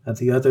visit and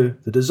the other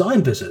the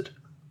design visit.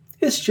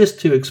 It's just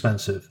too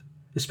expensive,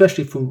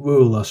 especially for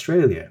rural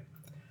Australia.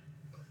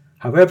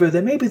 However,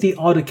 there may be the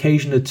odd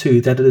occasion or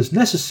two that it is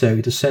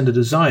necessary to send a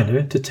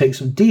designer to take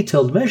some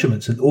detailed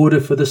measurements in order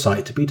for the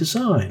site to be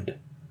designed.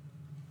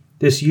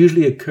 This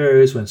usually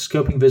occurs when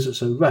scoping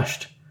visits are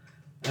rushed,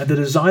 and the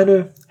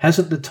designer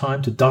hasn't the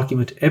time to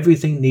document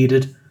everything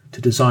needed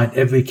to design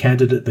every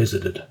candidate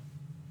visited.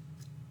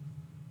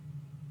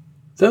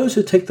 Those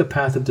who take the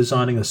path of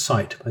designing a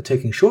site by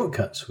taking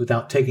shortcuts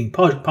without taking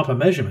proper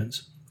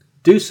measurements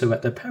do so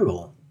at their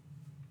peril.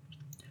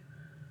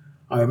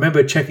 I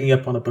remember checking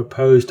up on a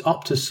proposed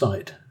Optus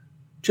site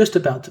just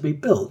about to be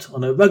built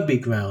on a rugby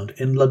ground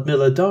in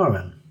Ludmilla,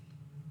 Darren.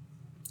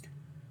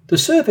 The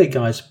survey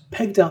guys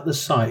pegged out the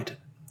site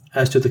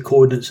as to the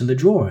coordinates in the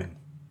drawing.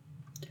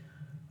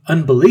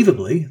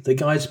 Unbelievably, the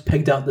guys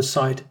pegged out the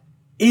site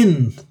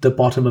in the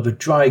bottom of a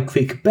dry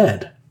creek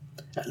bed,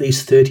 at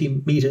least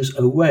 30 meters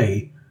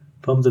away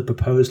from the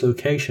proposed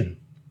location.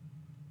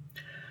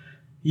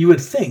 You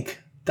would think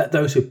that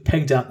those who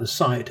pegged out the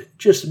site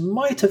just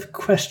might have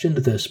questioned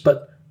this,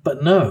 but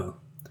no.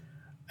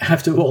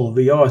 After all,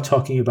 we are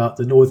talking about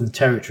the Northern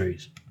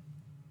Territories.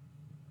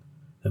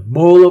 The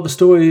moral of the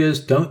story is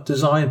don't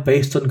design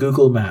based on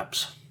Google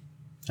Maps.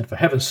 And for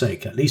heaven's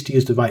sake, at least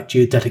use the right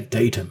geodetic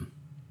datum.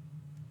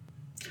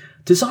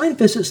 Design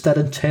visits that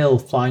entail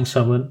flying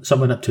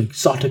someone up to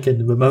exotic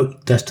and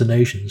remote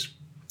destinations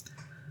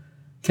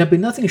can be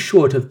nothing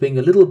short of being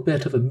a little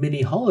bit of a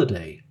mini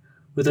holiday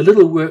with a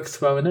little work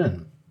thrown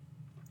in.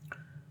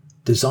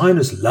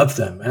 Designers love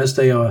them as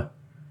they are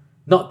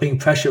not being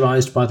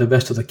pressurized by the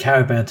rest of the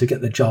caravan to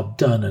get the job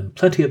done and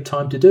plenty of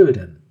time to do it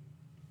in.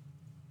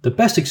 The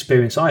best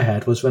experience I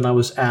had was when I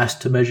was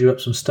asked to measure up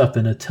some stuff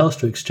in a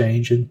Telstra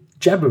exchange in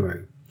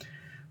Jabiru,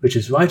 which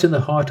is right in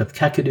the heart of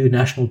Kakadu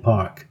National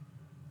Park.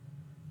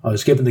 I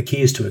was given the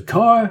keys to a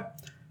car,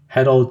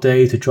 had all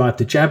day to drive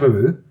to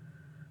Jabiru,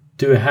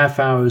 do a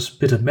half-hour's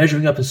bit of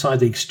measuring up inside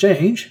the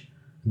exchange,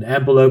 and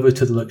amble over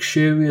to the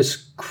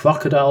luxurious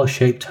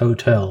crocodile-shaped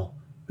hotel,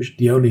 which is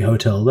the only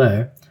hotel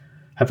there,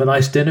 have a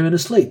nice dinner and a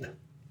sleep.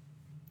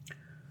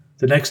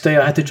 The next day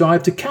I had to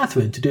drive to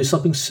Katherine to do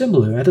something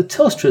similar at a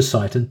Telstra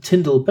site in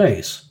Tyndall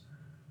Base.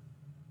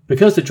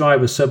 Because the drive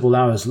was several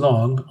hours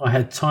long, I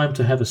had time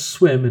to have a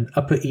swim in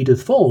Upper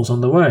Edith Falls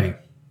on the way.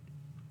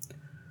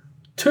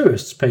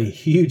 Tourists pay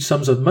huge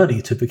sums of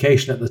money to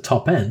vacation at the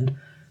top end,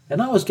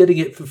 and I was getting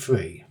it for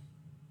free.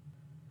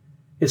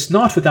 It's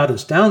not without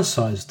its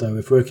downsides, though,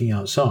 if working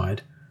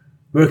outside.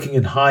 Working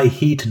in high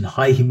heat and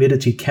high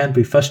humidity can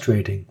be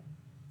frustrating.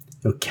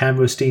 Your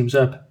camera steams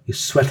up, you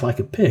sweat like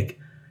a pig.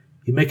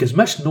 You make as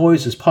much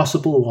noise as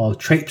possible while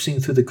traipsing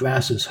through the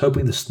grasses,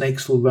 hoping the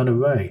snakes will run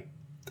away.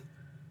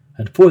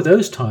 And for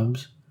those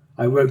times,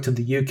 I worked in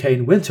the UK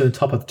in winter on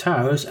top of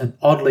towers, and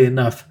oddly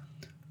enough,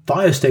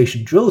 fire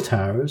station drill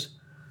towers,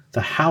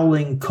 the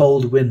howling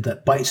cold wind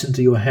that bites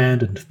into your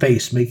hand and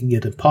face, making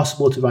it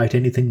impossible to write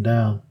anything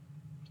down.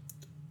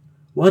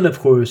 One, of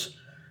course,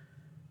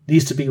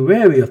 needs to be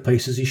wary of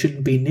places you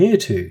shouldn't be near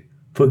to.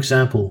 For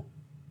example,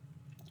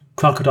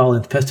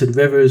 crocodile-infested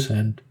rivers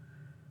and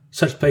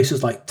such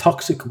places like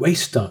toxic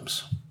waste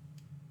dumps.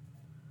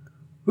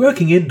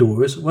 Working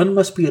indoors, one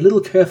must be a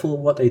little careful of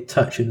what they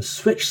touch in a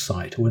switch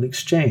site or an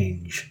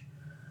exchange.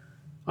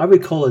 I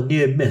recall a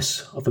near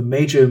miss of a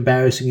major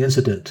embarrassing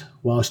incident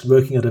whilst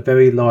working at a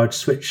very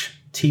large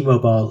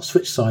T-Mobile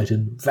switch site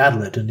in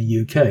Radlett in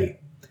the UK.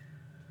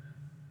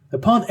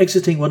 Upon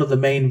exiting one of the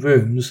main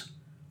rooms,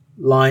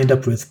 lined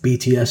up with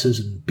BTSs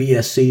and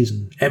BSCs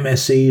and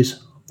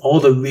MSCs, all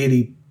the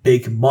really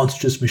big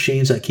monstrous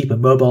machines that keep a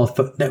mobile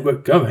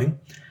network going,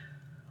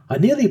 I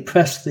nearly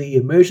pressed the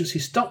emergency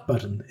stop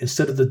button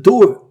instead of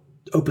the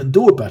open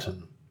door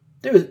button.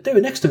 They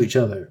were next to each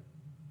other.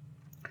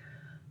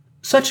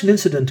 Such an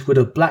incident would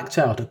have blacked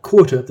out a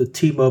quarter of the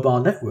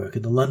T-Mobile network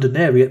in the London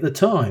area at the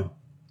time.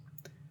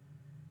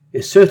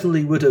 It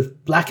certainly would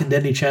have blackened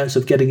any chance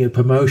of getting a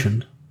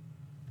promotion.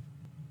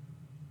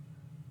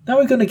 Now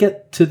we're going to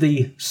get to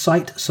the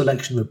site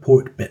selection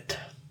report bit.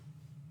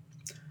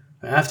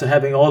 After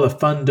having all the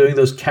fun doing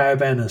those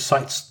caravan and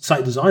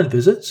site design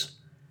visits,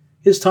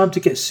 it's time to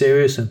get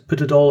serious and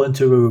put it all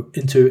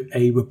into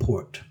a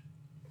report.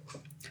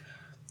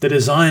 The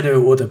designer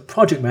or the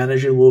project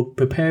manager will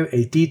prepare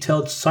a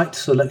detailed site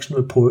selection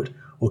report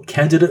or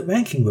candidate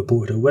ranking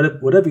report or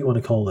whatever you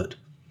want to call it,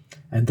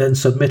 and then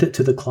submit it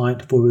to the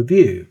client for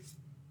review.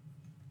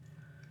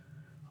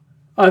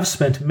 I've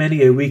spent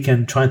many a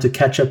weekend trying to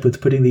catch up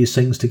with putting these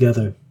things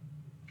together.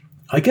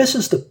 I guess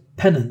it's the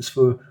penance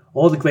for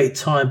all the great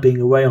time being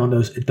away on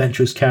those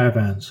adventurous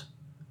caravans.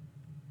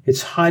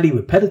 It's highly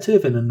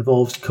repetitive and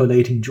involves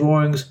collating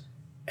drawings,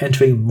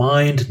 entering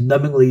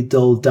mind-numbingly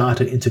dull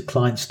data into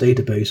clients'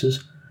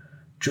 databases,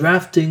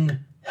 drafting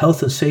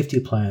health and safety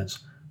plans,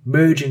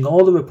 merging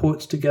all the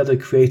reports together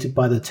created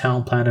by the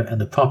town planner and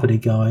the property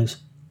guys,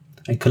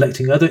 and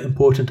collecting other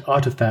important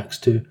artifacts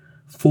to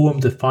form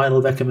the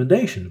final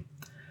recommendation.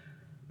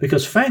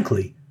 Because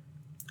frankly,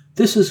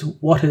 this is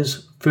what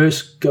is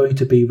first going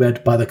to be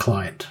read by the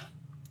client.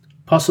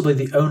 Possibly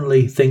the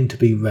only thing to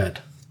be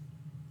read.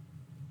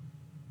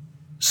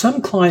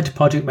 Some client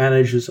project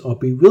managers are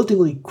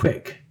bewilderingly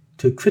quick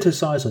to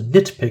criticize or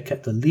nitpick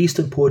at the least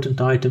important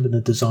item in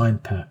the design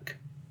pack.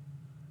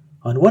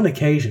 On one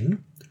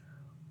occasion,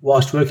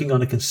 whilst working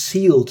on a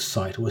concealed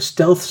site or a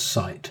stealth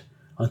site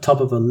on top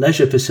of a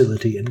leisure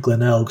facility in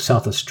Glenelg,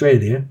 South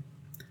Australia,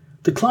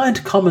 the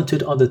client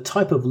commented on the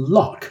type of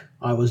lock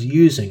I was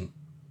using,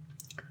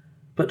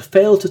 but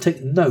failed to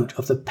take note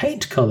of the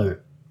paint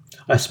colour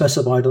I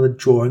specified on the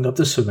drawing of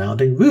the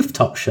surrounding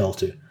rooftop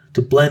shelter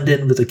to blend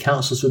in with the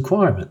council's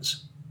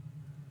requirements.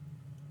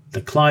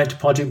 The client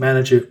project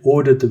manager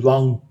ordered the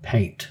wrong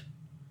paint.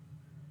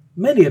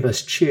 Many of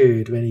us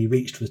cheered when he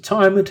reached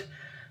retirement,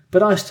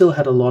 but I still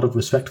had a lot of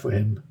respect for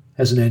him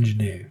as an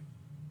engineer.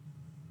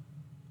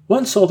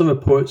 Once all the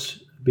reports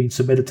have been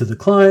submitted to the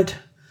client,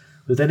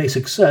 with any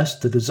success,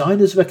 the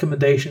designer's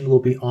recommendation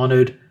will be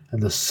honoured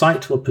and the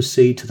site will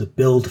proceed to the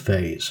build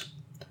phase.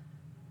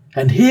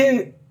 And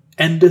here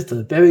endeth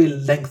the very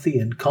lengthy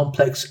and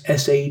complex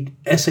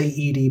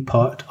SAED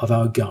part of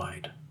our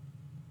guide.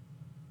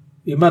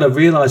 You might have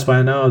realized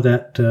by now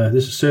that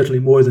this is certainly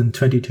more than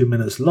 22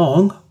 minutes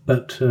long,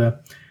 but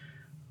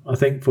I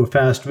think for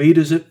fast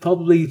readers it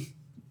probably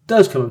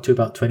does come up to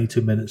about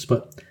 22 minutes.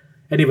 But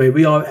anyway,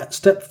 we are at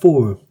step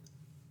 4,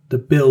 the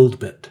build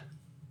bit.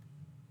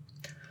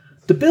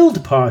 The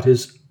build part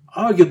is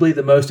arguably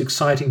the most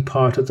exciting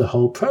part of the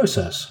whole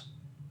process.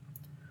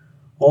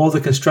 All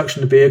the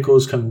construction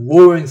vehicles come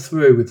roaring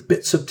through with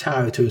bits of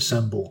tower to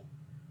assemble.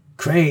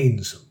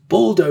 Cranes,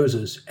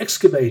 bulldozers,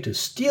 excavators,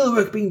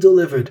 steelwork being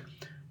delivered,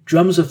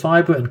 drums of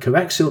fibre and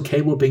coaxial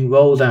cable being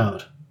rolled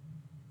out.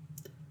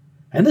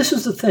 And this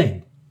is the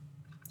thing.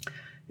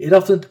 It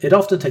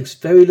often takes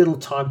very little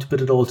time to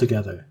put it all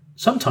together,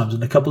 sometimes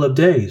in a couple of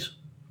days.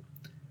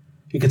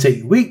 It can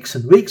take weeks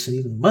and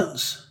even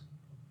months,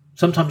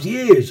 sometimes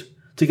years,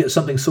 to get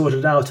something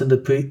sorted out in the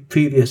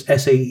previous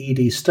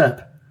SAED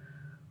step,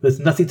 with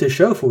nothing to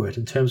show for it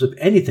in terms of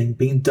anything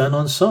being done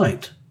on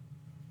site.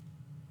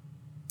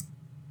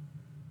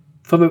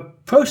 From a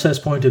process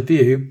point of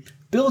view,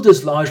 build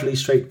is largely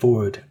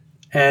straightforward,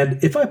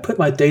 and if I put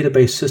my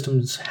database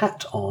systems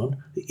hat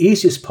on, the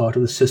easiest part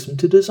of the system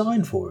to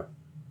design for.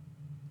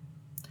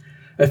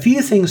 A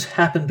few things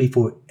happen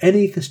before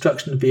any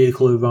construction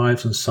vehicle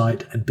arrives on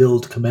site and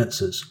build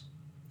commences.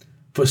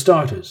 For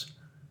starters,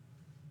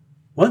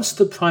 once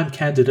the prime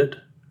candidate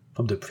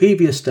from the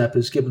previous step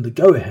is given the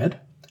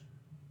go-ahead,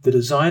 the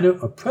designer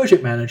or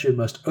project manager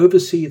must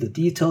oversee the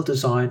detailed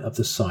design of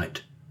the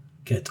site,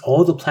 get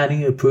all the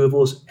planning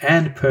approvals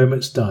and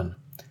permits done,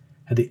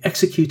 and the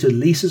executed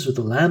leases with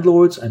the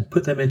landlords and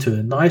put them into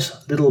a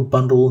nice little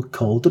bundle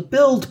called the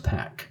build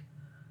pack,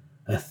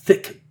 a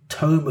thick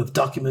tome of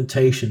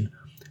documentation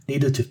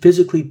needed to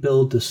physically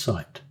build the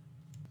site.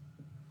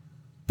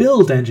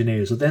 Build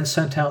engineers are then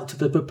sent out to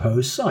the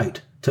proposed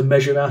site to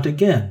measure out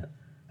again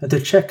and to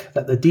check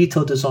that the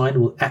detailed design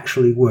will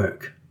actually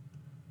work.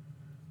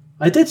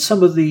 I did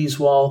some of these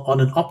while on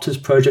an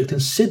Optus project in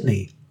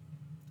Sydney,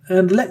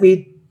 and let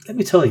me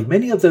tell you,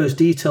 many of those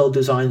detailed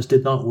designs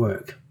did not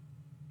work.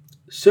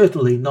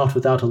 Certainly not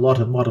without a lot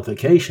of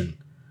modification.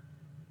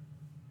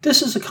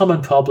 This is a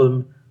common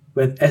problem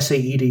when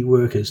SAED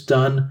work is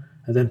done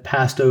and then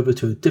passed over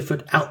to a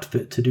different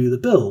outfit to do the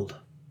build.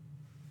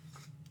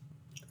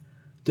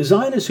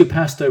 Designers who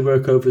pass their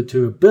work over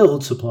to a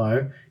build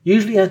supplier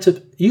usually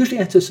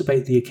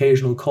anticipate the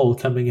occasional call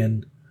coming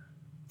in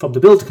from the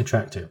build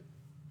contractor,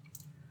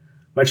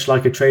 much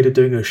like a trader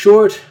doing a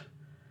short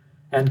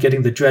and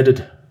getting the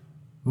dreaded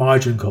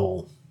margin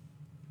call.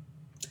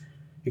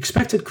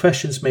 Expected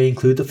questions may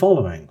include the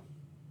following.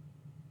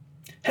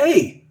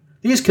 Hey,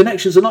 these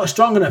connections are not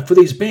strong enough for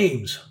these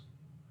beams.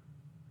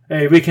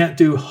 Hey, we can't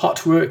do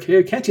hot work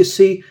here. Can't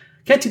you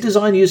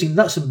design using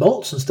nuts and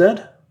bolts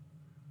instead?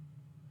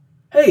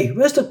 Hey,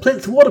 where's the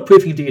plinth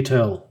waterproofing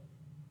detail?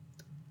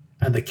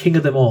 And the king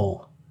of them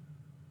all.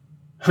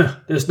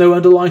 There's no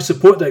underlying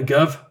support there,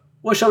 Gov.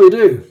 What shall we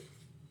do?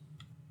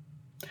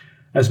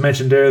 As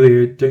mentioned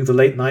earlier, during the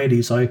late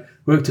 90s, I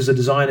worked as a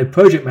designer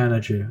project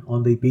manager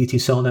on the BT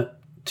Cellnet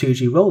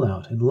 2G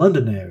rollout in the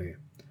London area.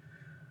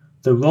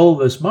 The role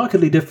was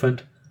markedly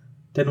different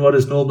than what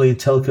is normally in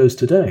telcos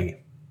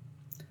today.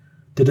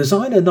 The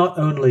designer not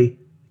only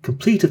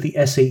completed the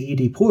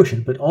SAED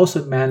portion, but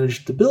also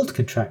managed the build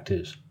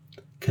contractors,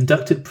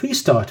 conducted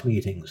pre-start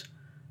meetings,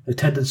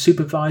 attended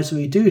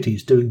supervisory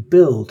duties during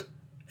build,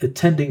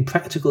 attending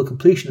practical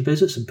completion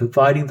visits and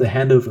providing the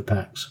handover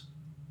packs.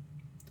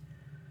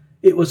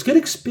 It was good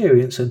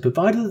experience and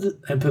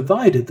provided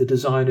the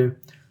designer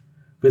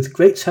with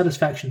great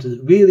satisfaction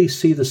to really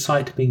see the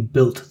site being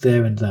built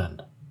there and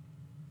then.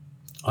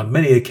 On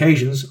many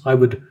occasions, I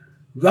would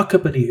rock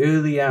up in the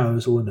early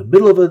hours or in the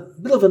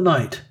middle of a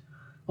night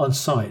on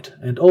site,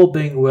 and all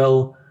being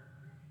well,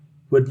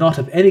 would not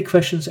have any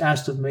questions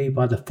asked of me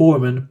by the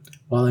foreman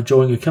while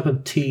enjoying a cup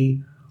of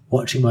tea,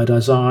 watching my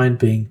design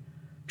being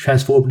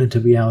transformed into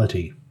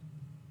reality.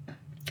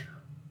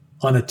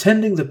 On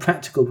attending the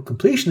practical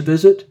completion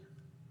visit,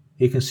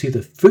 you can see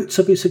the fruits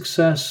of your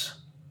success,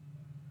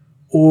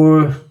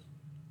 or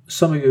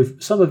some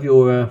of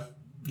your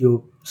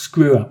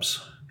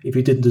screw-ups if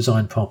you didn't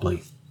design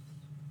properly.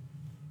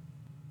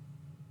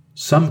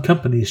 Some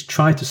companies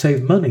try to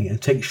save money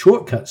and take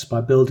shortcuts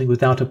by building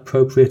without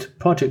appropriate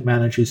project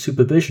manager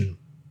supervision.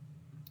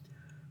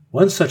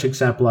 One such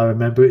example I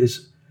remember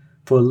is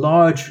for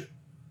a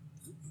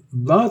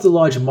rather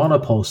large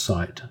monopole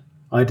site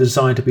I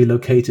designed to be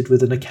located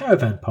within a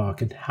caravan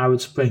park in Howard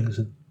Springs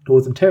in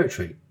Northern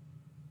Territory.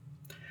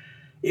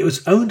 It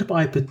was owned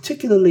by a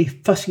particularly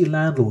fussy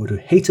landlord who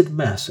hated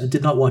mess and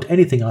did not want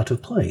anything out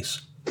of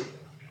place.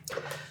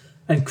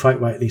 And quite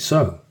rightly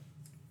so.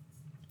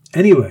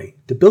 Anyway,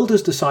 the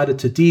builders decided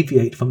to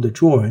deviate from the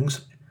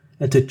drawings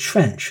and to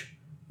trench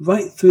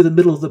right through the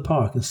middle of the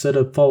park instead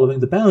of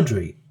following the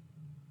boundary.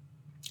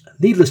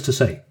 Needless to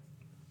say,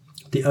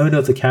 the owner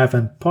of the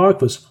caravan park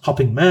was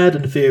hopping mad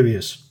and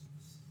furious.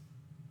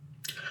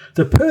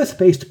 The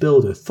Perth-based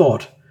builder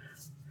thought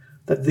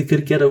that they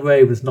could get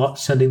away with not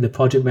sending the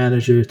project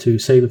manager to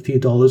save a few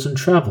dollars in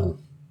travel.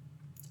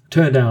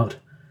 Turned out,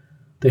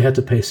 they had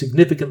to pay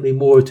significantly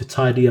more to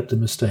tidy up the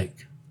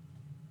mistake.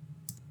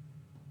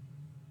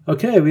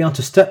 Okay, we're on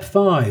to step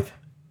 5,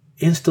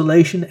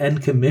 installation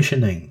and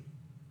commissioning.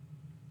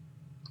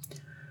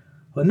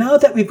 Well, now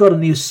that we've got a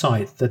new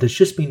site that has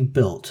just been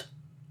built,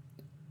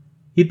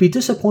 you'd be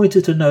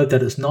disappointed to know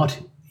that it's not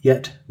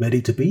yet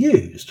ready to be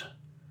used.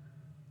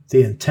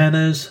 The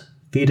antennas,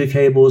 feeder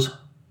cables,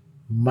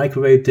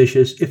 microwave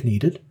dishes, if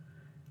needed,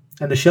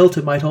 and the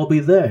shelter might all be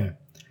there,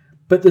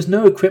 but there's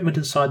no equipment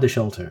inside the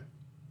shelter.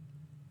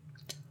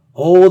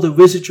 All the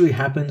wizardry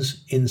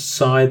happens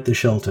inside the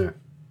shelter.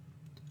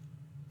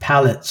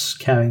 Pallets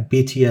carrying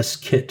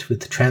BTS kit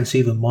with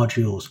transceiver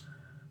modules,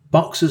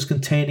 boxes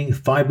containing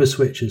fiber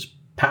switches,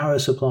 power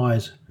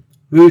supplies,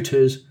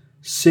 routers,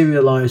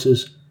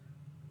 serializers,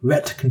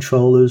 RET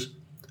controllers,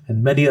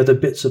 and many other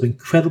bits of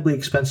incredibly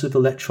expensive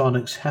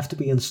electronics have to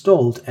be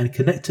installed and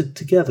connected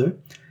together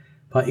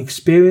by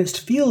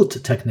experienced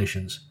field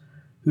technicians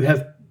who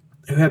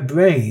have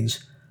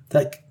brains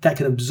that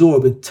can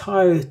absorb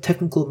entire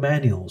technical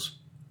manuals,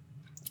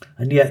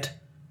 and yet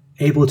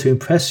able to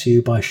impress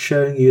you by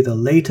showing you the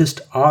latest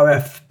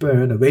RF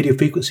burn, a radio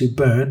frequency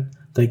burn,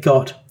 they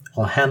got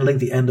while handling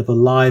the end of a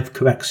live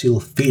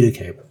coaxial feeder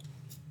cable.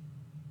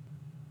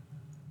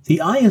 The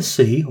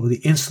INC, or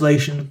the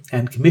Installation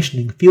and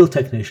Commissioning Field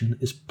Technician,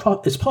 is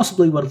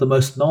possibly one of the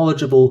most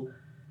knowledgeable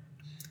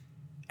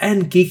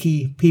and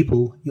geeky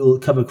people you'll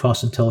come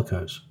across in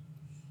telcos.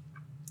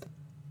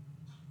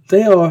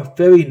 They are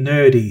very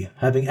nerdy,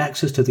 having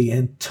access to the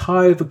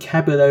entire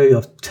vocabulary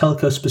of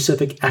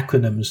telco-specific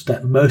acronyms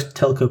that most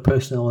telco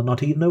personnel are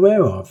not even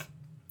aware of.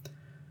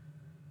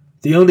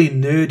 The only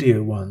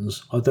nerdier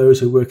ones are those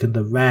who work in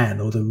the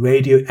RAN, or the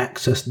Radio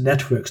Access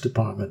Networks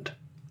department.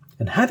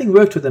 And having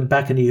worked with them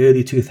back in the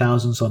early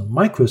 2000s on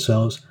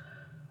microcells,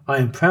 I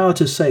am proud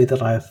to say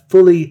that I have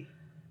fully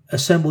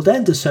assembled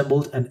and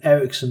disassembled an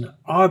Ericsson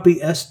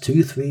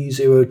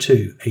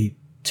RBS2302, a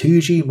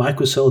 2G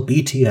microcell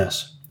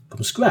BTS,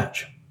 from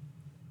scratch.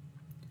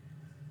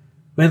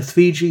 When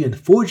 3G and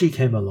 4G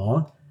came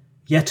along,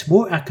 yet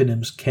more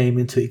acronyms came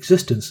into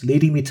existence,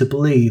 leading me to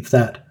believe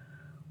that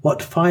what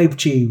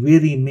 5G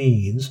really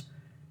means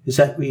is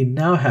that we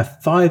now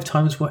have 5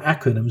 times more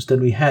acronyms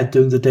than we had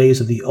during the days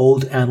of the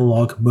old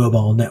analog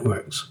mobile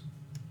networks.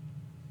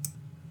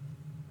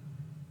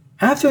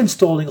 After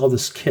installing all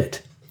this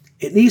kit,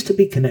 it needs to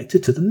be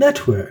connected to the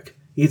network,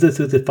 either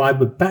through the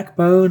fiber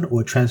backbone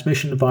or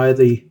transmission via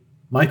the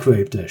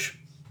microwave dish.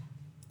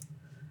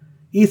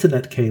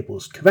 Ethernet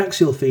cables,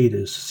 coaxial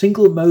feeders,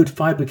 single-mode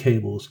fiber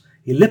cables,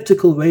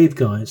 elliptical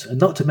waveguides, and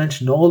not to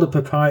mention all the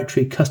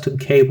proprietary custom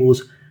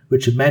cables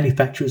which the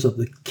manufacturers of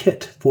the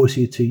kit force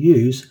you to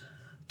use,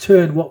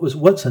 turn what was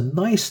once a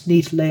nice,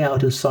 neat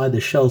layout inside the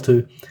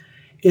shelter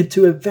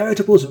into a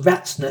veritable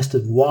rat's nest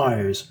of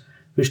wires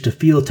which the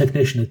field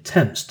technician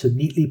attempts to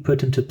neatly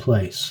put into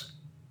place.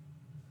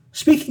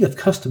 Speaking of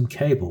custom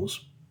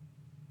cables,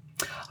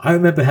 I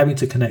remember having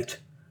to connect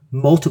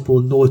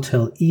multiple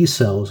Nortel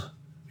E-cells,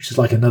 which is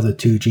like another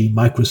 2G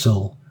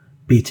microcell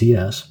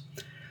BTS,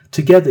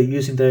 together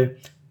using their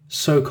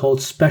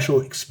so-called special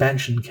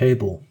expansion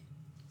cable.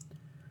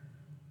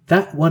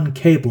 That one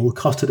cable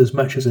costed as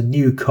much as a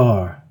new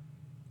car.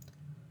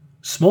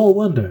 Small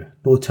wonder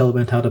Nortel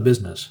went out of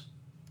business.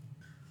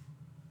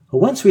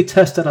 Once we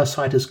test that our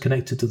site is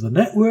connected to the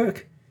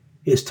network,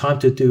 it's time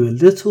to do a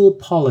little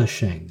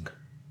polishing.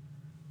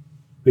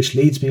 Which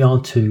leads me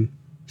on to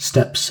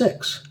step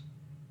 6,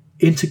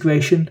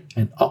 integration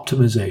and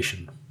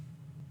optimization.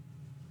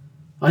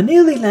 I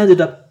nearly landed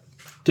up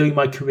doing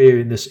my career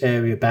in this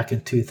area back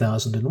in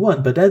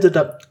 2001, but ended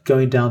up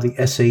going down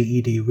the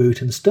SAED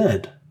route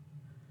instead.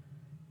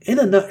 In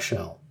a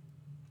nutshell,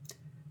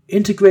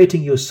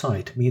 integrating your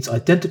site means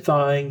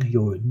identifying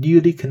your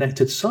newly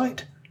connected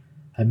site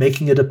and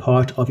making it a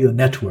part of your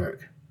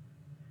network.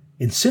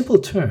 In simple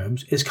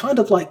terms, it's kind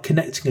of like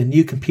connecting a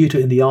new computer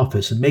in the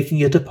office and making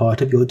it a part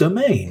of your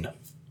domain.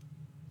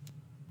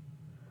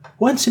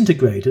 Once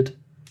integrated,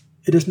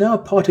 it is now a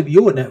part of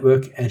your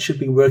network and should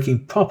be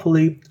working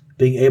properly,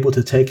 being able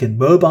to take in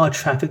mobile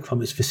traffic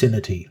from its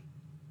vicinity.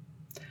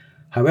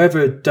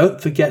 However,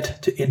 don't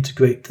forget to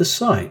integrate the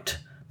site,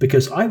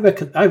 because I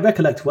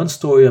recollect one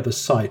story of a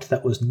site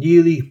that was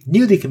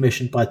newly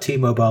commissioned by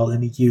T-Mobile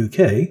in the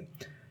UK,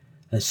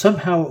 and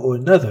somehow or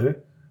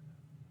another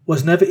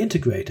was never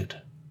integrated.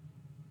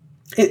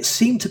 It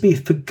seemed to be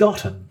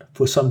forgotten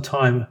for some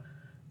time,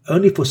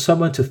 only for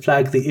someone to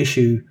flag the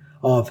issue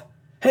of,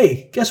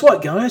 "Hey, guess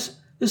what, guys?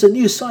 There's a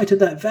new site in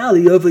that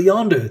valley over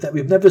yonder that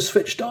we've never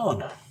switched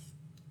on."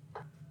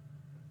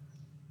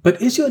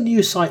 But is your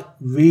new site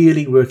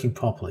really working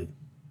properly?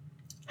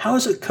 How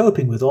is it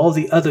coping with all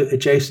the other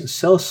adjacent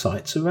cell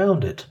sites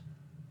around it?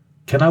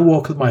 Can I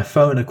walk with my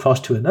phone across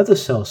to another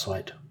cell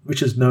site,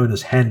 which is known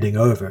as handing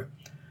over,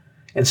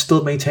 and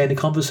still maintain a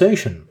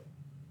conversation?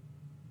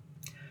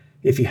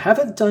 If you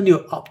haven't done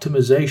your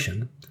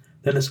optimization,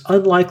 then it's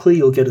unlikely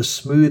you'll get a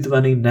smooth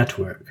running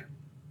network.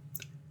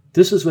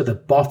 This is where the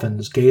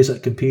boffins gaze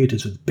at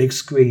computers with big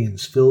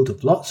screens filled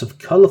with lots of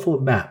colourful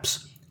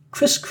maps,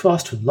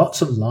 crisscrossed with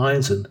lots of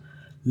lines and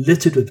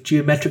littered with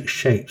geometric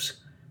shapes,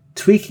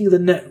 tweaking the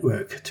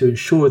network to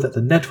ensure that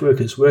the network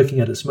is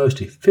working at its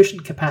most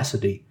efficient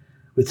capacity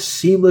with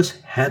seamless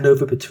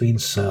handover between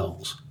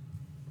cells.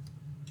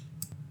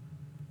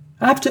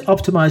 After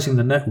optimizing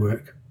the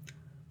network,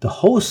 the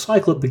whole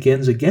cycle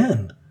begins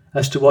again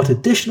as to what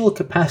additional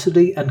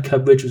capacity and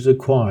coverage is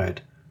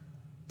required,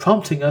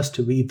 prompting us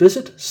to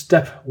revisit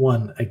step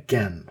 1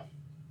 again.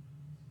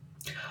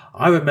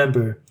 I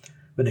remember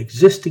when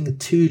existing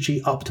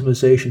 2G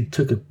optimization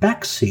took a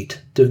backseat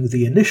during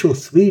the initial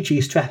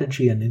 3G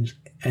strategy and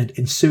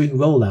ensuing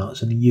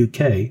rollouts in the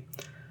UK,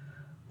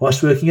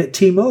 whilst working at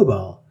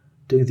T-Mobile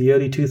during the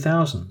early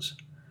 2000s.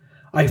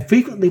 I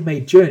frequently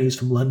made journeys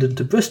from London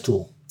to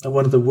Bristol on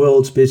one of the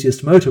world's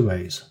busiest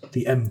motorways,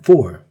 the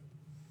M4.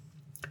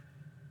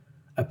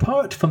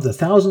 Apart from the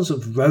thousands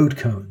of road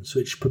cones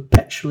which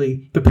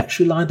perpetually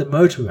line the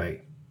motorway,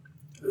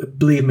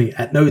 believe me,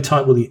 at no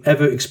time will you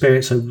ever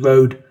experience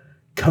a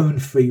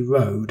cone-free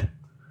road.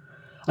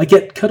 I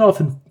get cut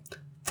off in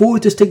 4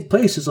 distinct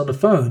places on the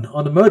phone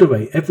on the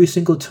motorway every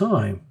single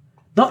time,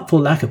 not for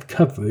lack of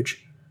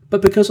coverage,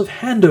 but because of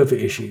handover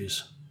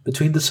issues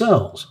between the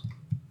cells.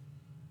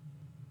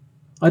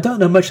 I don't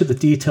know much of the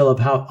detail of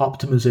how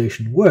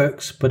optimization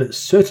works, but it's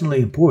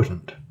certainly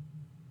important.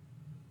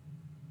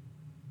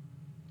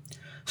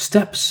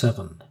 Step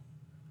 7.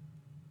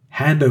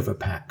 Handover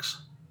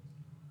packs.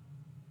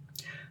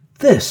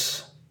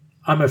 This,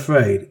 I'm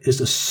afraid, is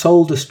the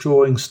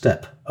soul-destroying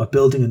step of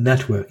building a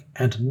network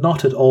and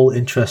not at all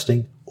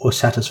interesting or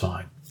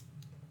satisfying.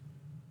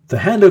 The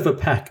handover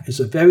pack is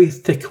a very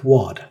thick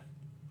wad,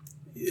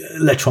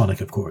 electronic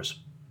of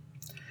course,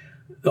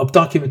 of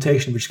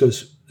documentation which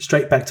goes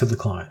straight back to the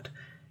client.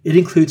 It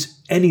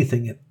includes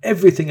anything and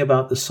everything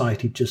about the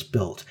site you've just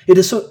built. It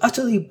is so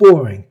utterly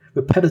boring,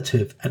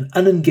 repetitive, and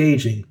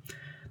unengaging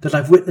that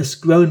I've witnessed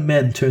grown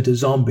men turn to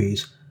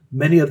zombies,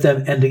 many of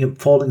them ending up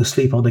falling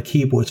asleep on their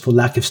keyboards for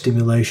lack of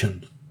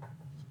stimulation.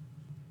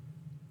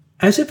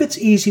 As if it's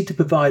easy to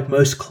provide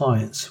most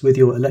clients with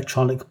your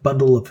electronic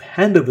bundle of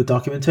handover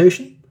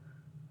documentation?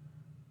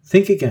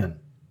 Think again.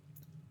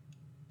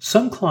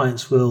 Some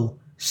clients will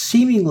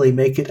seemingly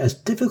make it as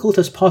difficult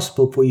as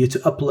possible for you to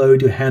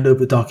upload your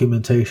handover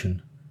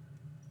documentation.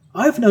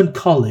 I've known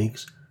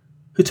colleagues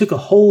who took a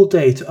whole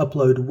day to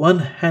upload one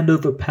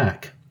handover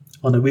pack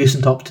on a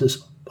recent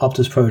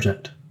Optus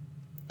project.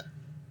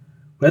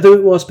 Whether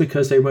it was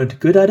because they weren't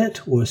good at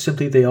it or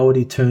simply they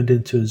already turned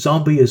into a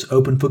zombie is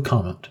open for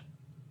comment.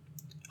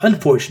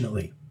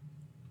 Unfortunately,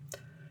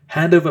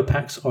 handover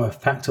packs are a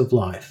fact of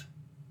life.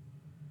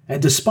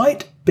 And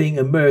despite being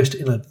immersed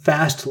in a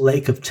vast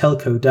lake of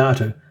telco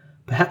data,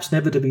 perhaps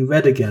never to be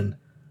read again,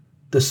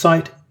 the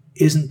site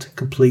isn't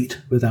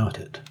complete without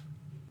it.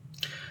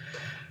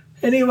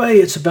 Anyway,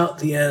 it's about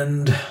the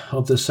end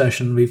of the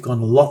session. We've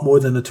gone a lot more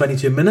than the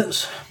 22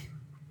 minutes.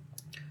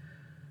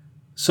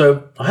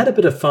 So I had a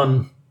bit of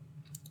fun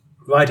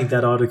writing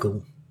that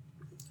article,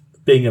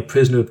 being a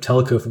prisoner of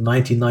telco from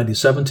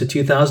 1997 to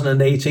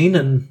 2018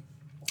 and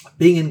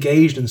being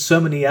engaged in so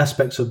many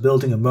aspects of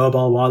building a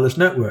mobile wireless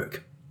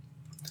network.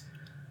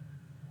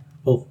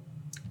 Well,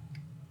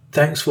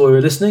 thanks for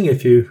listening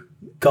if you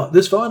got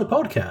this far in the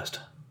podcast.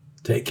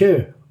 Take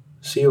care.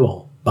 See you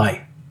all.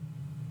 Bye.